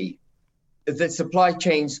could see that supply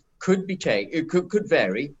chains could be changed, could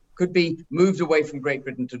vary, could be moved away from Great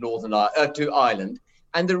Britain to to Ireland.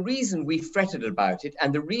 And the reason we fretted about it,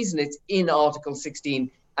 and the reason it's in Article 16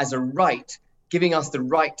 as a right, giving us the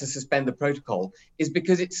right to suspend the protocol, is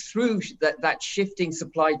because it's through that shifting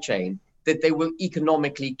supply chain that they will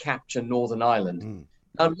economically capture Northern Ireland.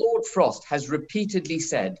 Now, Lord Frost has repeatedly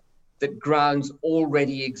said that grounds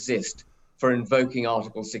already exist for invoking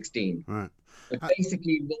Article 16. Right. But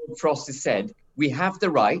basically, Lord Frost has said we have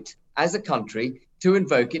the right as a country to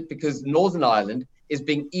invoke it because Northern Ireland is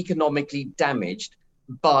being economically damaged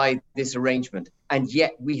by this arrangement, and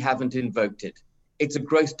yet we haven't invoked it. It's a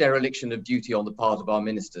gross dereliction of duty on the part of our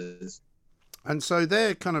ministers. And so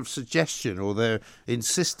their kind of suggestion or their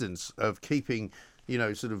insistence of keeping,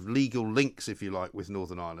 sort of legal links, if you like, with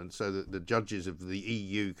Northern Ireland so that the judges of the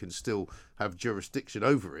EU can still have jurisdiction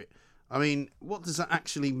over it. I mean, what does that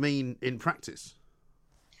actually mean in practice?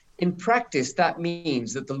 In practice, that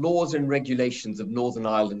means that the laws and regulations of Northern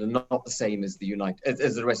Ireland are not the same as the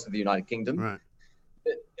rest of the United Kingdom.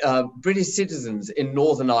 Right. British citizens in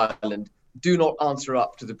Northern Ireland do not answer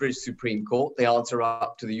up to the British Supreme Court. They answer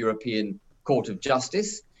up to the European Court of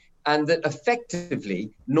Justice, and that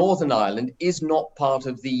effectively Northern Ireland is not part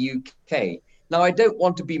of the UK. Now, I don't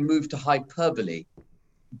want to be moved to hyperbole,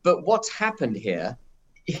 but what's happened here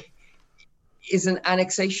is an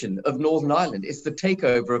annexation of Northern Ireland. It's the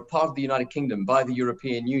takeover of part of the United Kingdom by the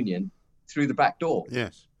European Union through the back door.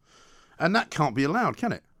 Yes. And that can't be allowed,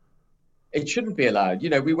 can it? It shouldn't be allowed. You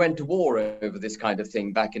know, we went to war over this kind of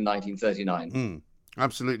thing back in 1939.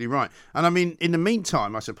 Absolutely right. And I mean, in the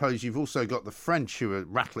meantime, I suppose you've also got the French who are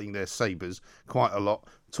rattling their sabres quite a lot,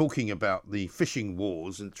 talking about the fishing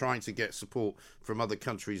wars and trying to get support from other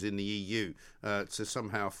countries in the EU to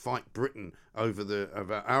somehow fight Britain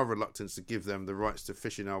over our reluctance to give them the rights to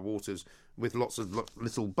fish in our waters with lots of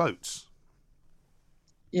little boats.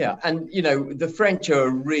 Yeah, and, you know, the French are a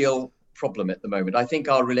real problem at the moment. I think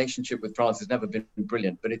our relationship with France has never been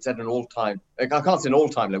brilliant, but it's at an all-time, I can't say an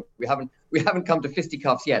all-time low. We haven't come to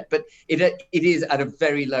fisticuffs yet, but it is at a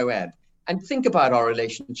very low ebb. And think about our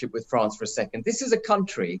relationship with France for a second. This is a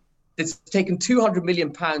country that's taken £200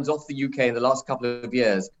 million off the UK in the last couple of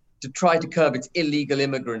years to try to curb its illegal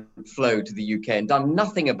immigrant flow to the UK and done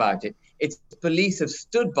nothing about it. Its police have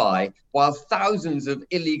stood by while thousands of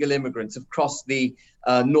illegal immigrants have crossed the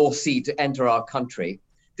North Sea to enter our country.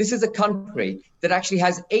 This is a country that actually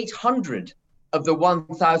has 800 of the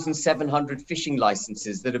 1,700 fishing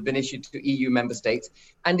licenses that have been issued to EU member states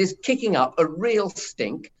and is kicking up a real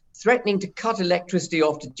stink, threatening to cut electricity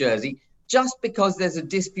off to Jersey just because there's a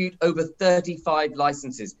dispute over 35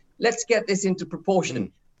 licenses. Let's get this into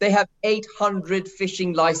proportion. They have 800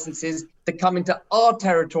 fishing licenses that come into our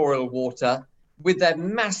territorial water with their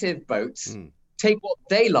massive boats, take what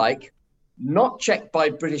they like, not checked by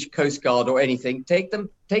British Coast Guard or anything, take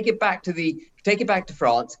it back to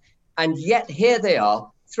France, and yet here they are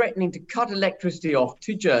threatening to cut electricity off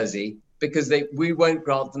to Jersey because we won't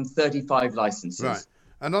grant them 35 licenses. Right.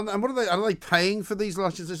 And what are they paying for these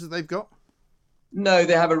licenses that they've got? No,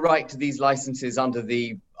 they have a right to these licenses under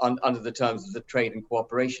the terms of the Trade and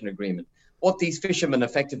Cooperation Agreement. What these fishermen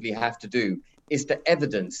effectively have to do is to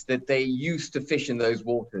evidence that they used to fish in those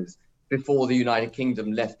waters before the United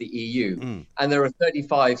Kingdom left the EU. And there are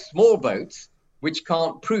 35 small boats which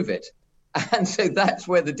can't prove it. And so that's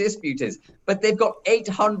where the dispute is. But they've got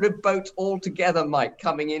 800 boats altogether, Mike,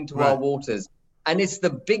 coming into our waters. And it's the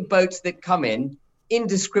big boats that come in,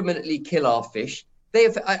 indiscriminately kill our fish. I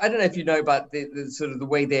don't know if you know about the sort of the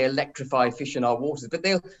way they electrify fish in our waters, but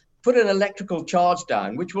they'll put an electrical charge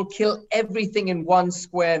down, which will kill everything in 1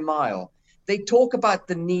 square mile. They talk about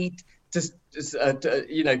the need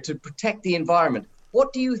to protect the environment.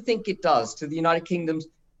 What do you think it does to the United Kingdom's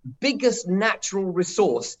biggest natural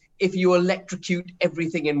resource if you electrocute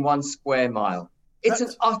everything in 1 square mile? It's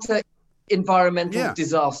an utter environmental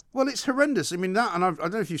disaster. Well, it's horrendous. I mean, I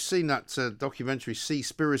don't know if you've seen that documentary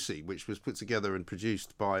Seaspiracy, which was put together and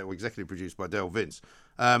executive produced by Del Vince.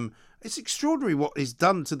 It's extraordinary what is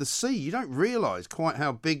done to the sea. You don't realise quite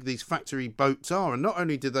how big these factory boats are. And not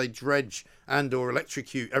only do they dredge and or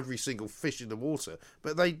electrocute every single fish in the water,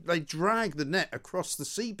 but they drag the net across the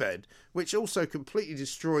seabed, which also completely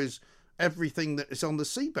destroys everything that is on the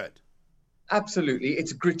seabed. Absolutely.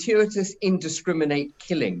 It's gratuitous, indiscriminate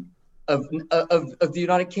killing of the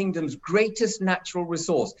United Kingdom's greatest natural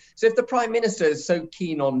resource. So if the Prime Minister is so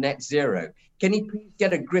keen on net zero, can he please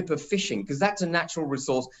get a grip of fishing? Because that's a natural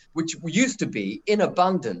resource which used to be in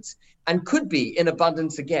abundance and could be in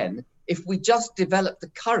abundance again if we just develop the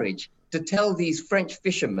courage to tell these French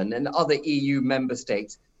fishermen and other EU member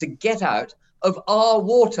states to get out of our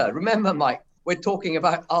water. Remember, Mike, we're talking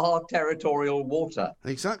about our territorial water.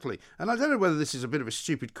 Exactly. And I don't know whether this is a bit of a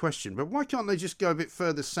stupid question, but why can't they just go a bit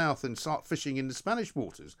further south and start fishing in the Spanish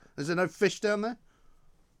waters? Is there no fish down there?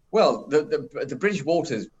 Well, the British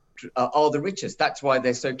waters are the richest. That's why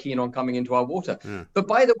they're so keen on coming into our water. Yeah. But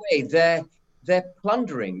by the way, their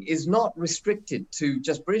plundering is not restricted to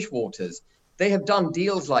just British waters. They have done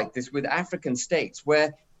deals like this with African states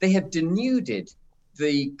where they have denuded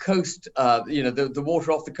the coast, the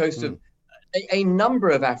water off the coast of a number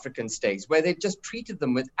of African states where they've just treated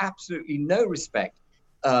them with absolutely no respect,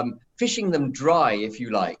 fishing them dry, if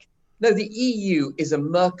you like. No, the EU is a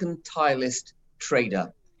mercantilist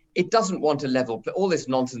trader. It doesn't want a level, all this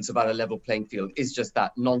nonsense about a level playing field is just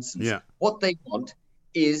that nonsense. Yeah. What they want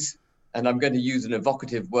is, and I'm going to use an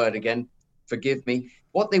evocative word again, forgive me,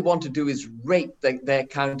 what they want to do is rape their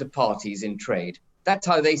counterparties in trade. That's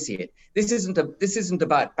how they see it. This isn't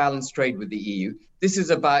about balanced trade with the EU. This is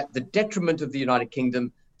about the detriment of the United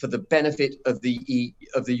Kingdom for the benefit of the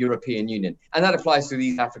European Union. And that applies to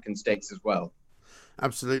these African states as well.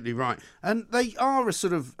 Absolutely right. And they are a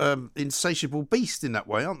sort of insatiable beast in that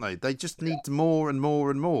way, aren't they? They just need more and more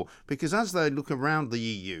and more, because as they look around the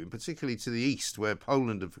EU, particularly to the east, where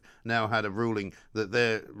Poland have now had a ruling that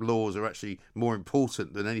their laws are actually more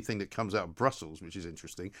important than anything that comes out of Brussels, which is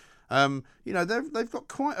interesting. They've got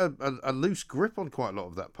quite a loose grip on quite a lot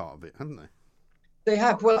of that part of it, haven't they? They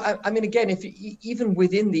have. Well, I mean, again, even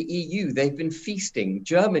within the EU, they've been feasting.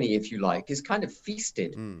 Germany, if you like, is kind of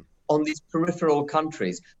feasted on these peripheral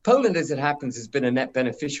countries. Poland, as it happens, has been a net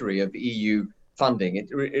beneficiary of EU funding.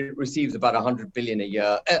 It receives about 100 billion a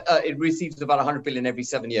year. It receives about 100 billion every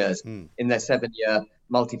 7 years in their 7-year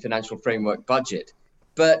multi-financial framework budget.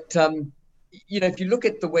 But, if you look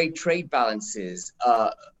at the way trade balances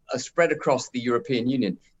are spread across the European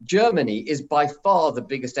Union, Germany is by far the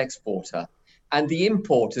biggest exporter. And the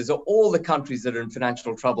importers are all the countries that are in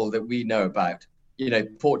financial trouble that we know about.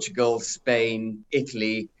 Portugal, Spain,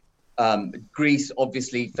 Italy, Greece,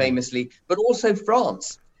 obviously, famously, but also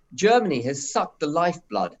France. Germany has sucked the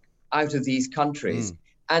lifeblood out of these countries.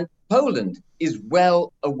 And Poland is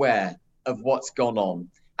well aware of what's gone on.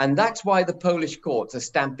 And that's why the Polish courts are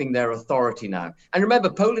stamping their authority now. And remember,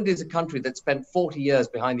 Poland is a country that spent 40 years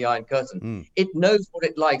behind the Iron Curtain. It knows what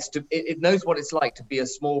it likes to. It knows what it's like to be a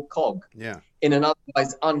small cog in an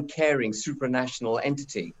otherwise uncaring supranational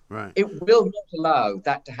entity. Right. It will not allow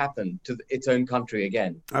that to happen to its own country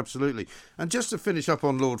again. Absolutely. And just to finish up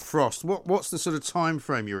on Lord Frost, what's the sort of time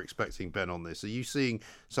frame you're expecting, Ben, on this? Are you seeing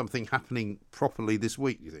something happening properly this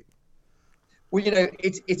week, do you think? Well,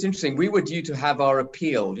 it's interesting. We were due to have our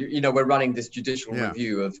appeal. We're running this judicial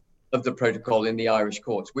review of the protocol in the Irish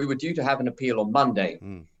courts. We were due to have an appeal on Monday.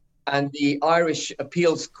 And the Irish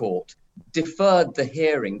Appeals Court deferred the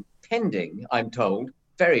hearing pending, I'm told,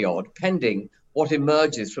 very odd, pending what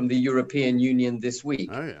emerges from the European Union this week.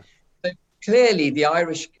 Oh, yeah. So clearly, the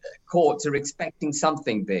Irish courts are expecting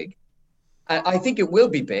something big. I think it will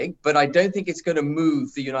be big, but I don't think it's going to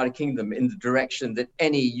move the United Kingdom in the direction that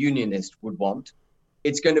any unionist would want.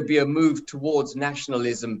 It's going to be a move towards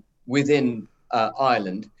nationalism within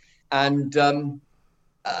Ireland. And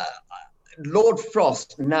Lord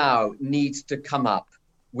Frost now needs to come up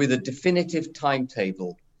with a definitive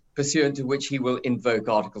timetable pursuant to which he will invoke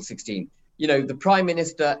Article 16. The Prime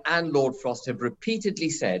Minister and Lord Frost have repeatedly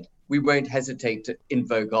said, we won't hesitate to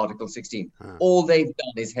invoke Article 16. All they've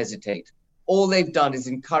done is hesitate. All they've done is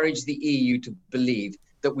encourage the EU to believe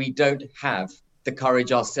that we don't have the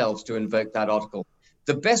courage ourselves to invoke that article.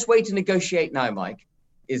 The best way to negotiate now, Mike,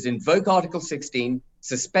 is invoke Article 16,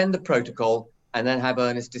 suspend the protocol, and then have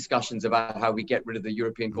earnest discussions about how we get rid of the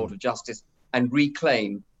European Court of Justice and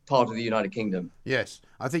reclaim part of the United Kingdom. Yes,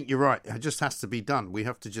 I think you're right. It just has to be done. We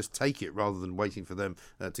have to just take it rather than waiting for them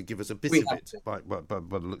to give us a bit of it by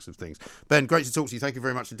the looks of things. Ben, great to talk to you. Thank you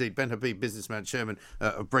very much indeed. Ben Habib, businessman, chairman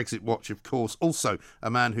of Brexit Watch, of course. Also a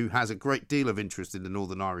man who has a great deal of interest in the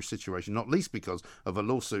Northern Irish situation, not least because of a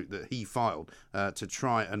lawsuit that he filed to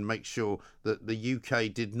try and make sure that the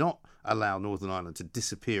UK did not allow Northern Ireland to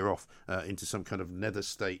disappear off into some kind of nether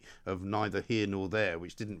state of neither here nor there,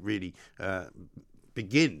 which didn't really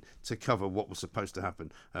begin to cover what was supposed to happen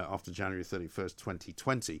after January 31st,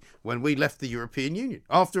 2020, when we left the European Union.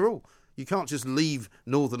 After all, you can't just leave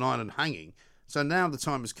Northern Ireland hanging. So now the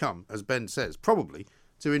time has come, as Ben says, probably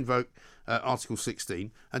to invoke Article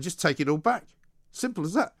 16 and just take it all back. Simple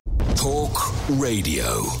as that. Talk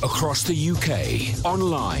Radio. Across the UK,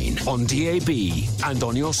 online, on DAB and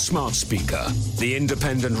on your smart speaker. The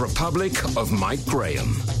Independent Republic of Mike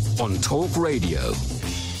Graham on Talk Radio.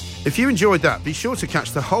 If you enjoyed that, be sure to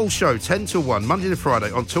catch the whole show 10 till 1, Monday to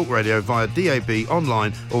Friday on Talk Radio via DAB,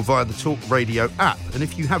 online or via the Talk Radio app. And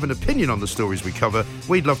if you have an opinion on the stories we cover,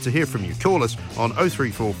 we'd love to hear from you. Call us on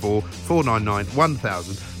 0344 499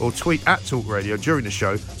 1000 or tweet at Talk Radio during the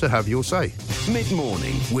show to have your say.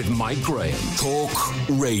 Mid-morning with Mike Graham. Talk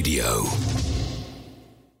Radio.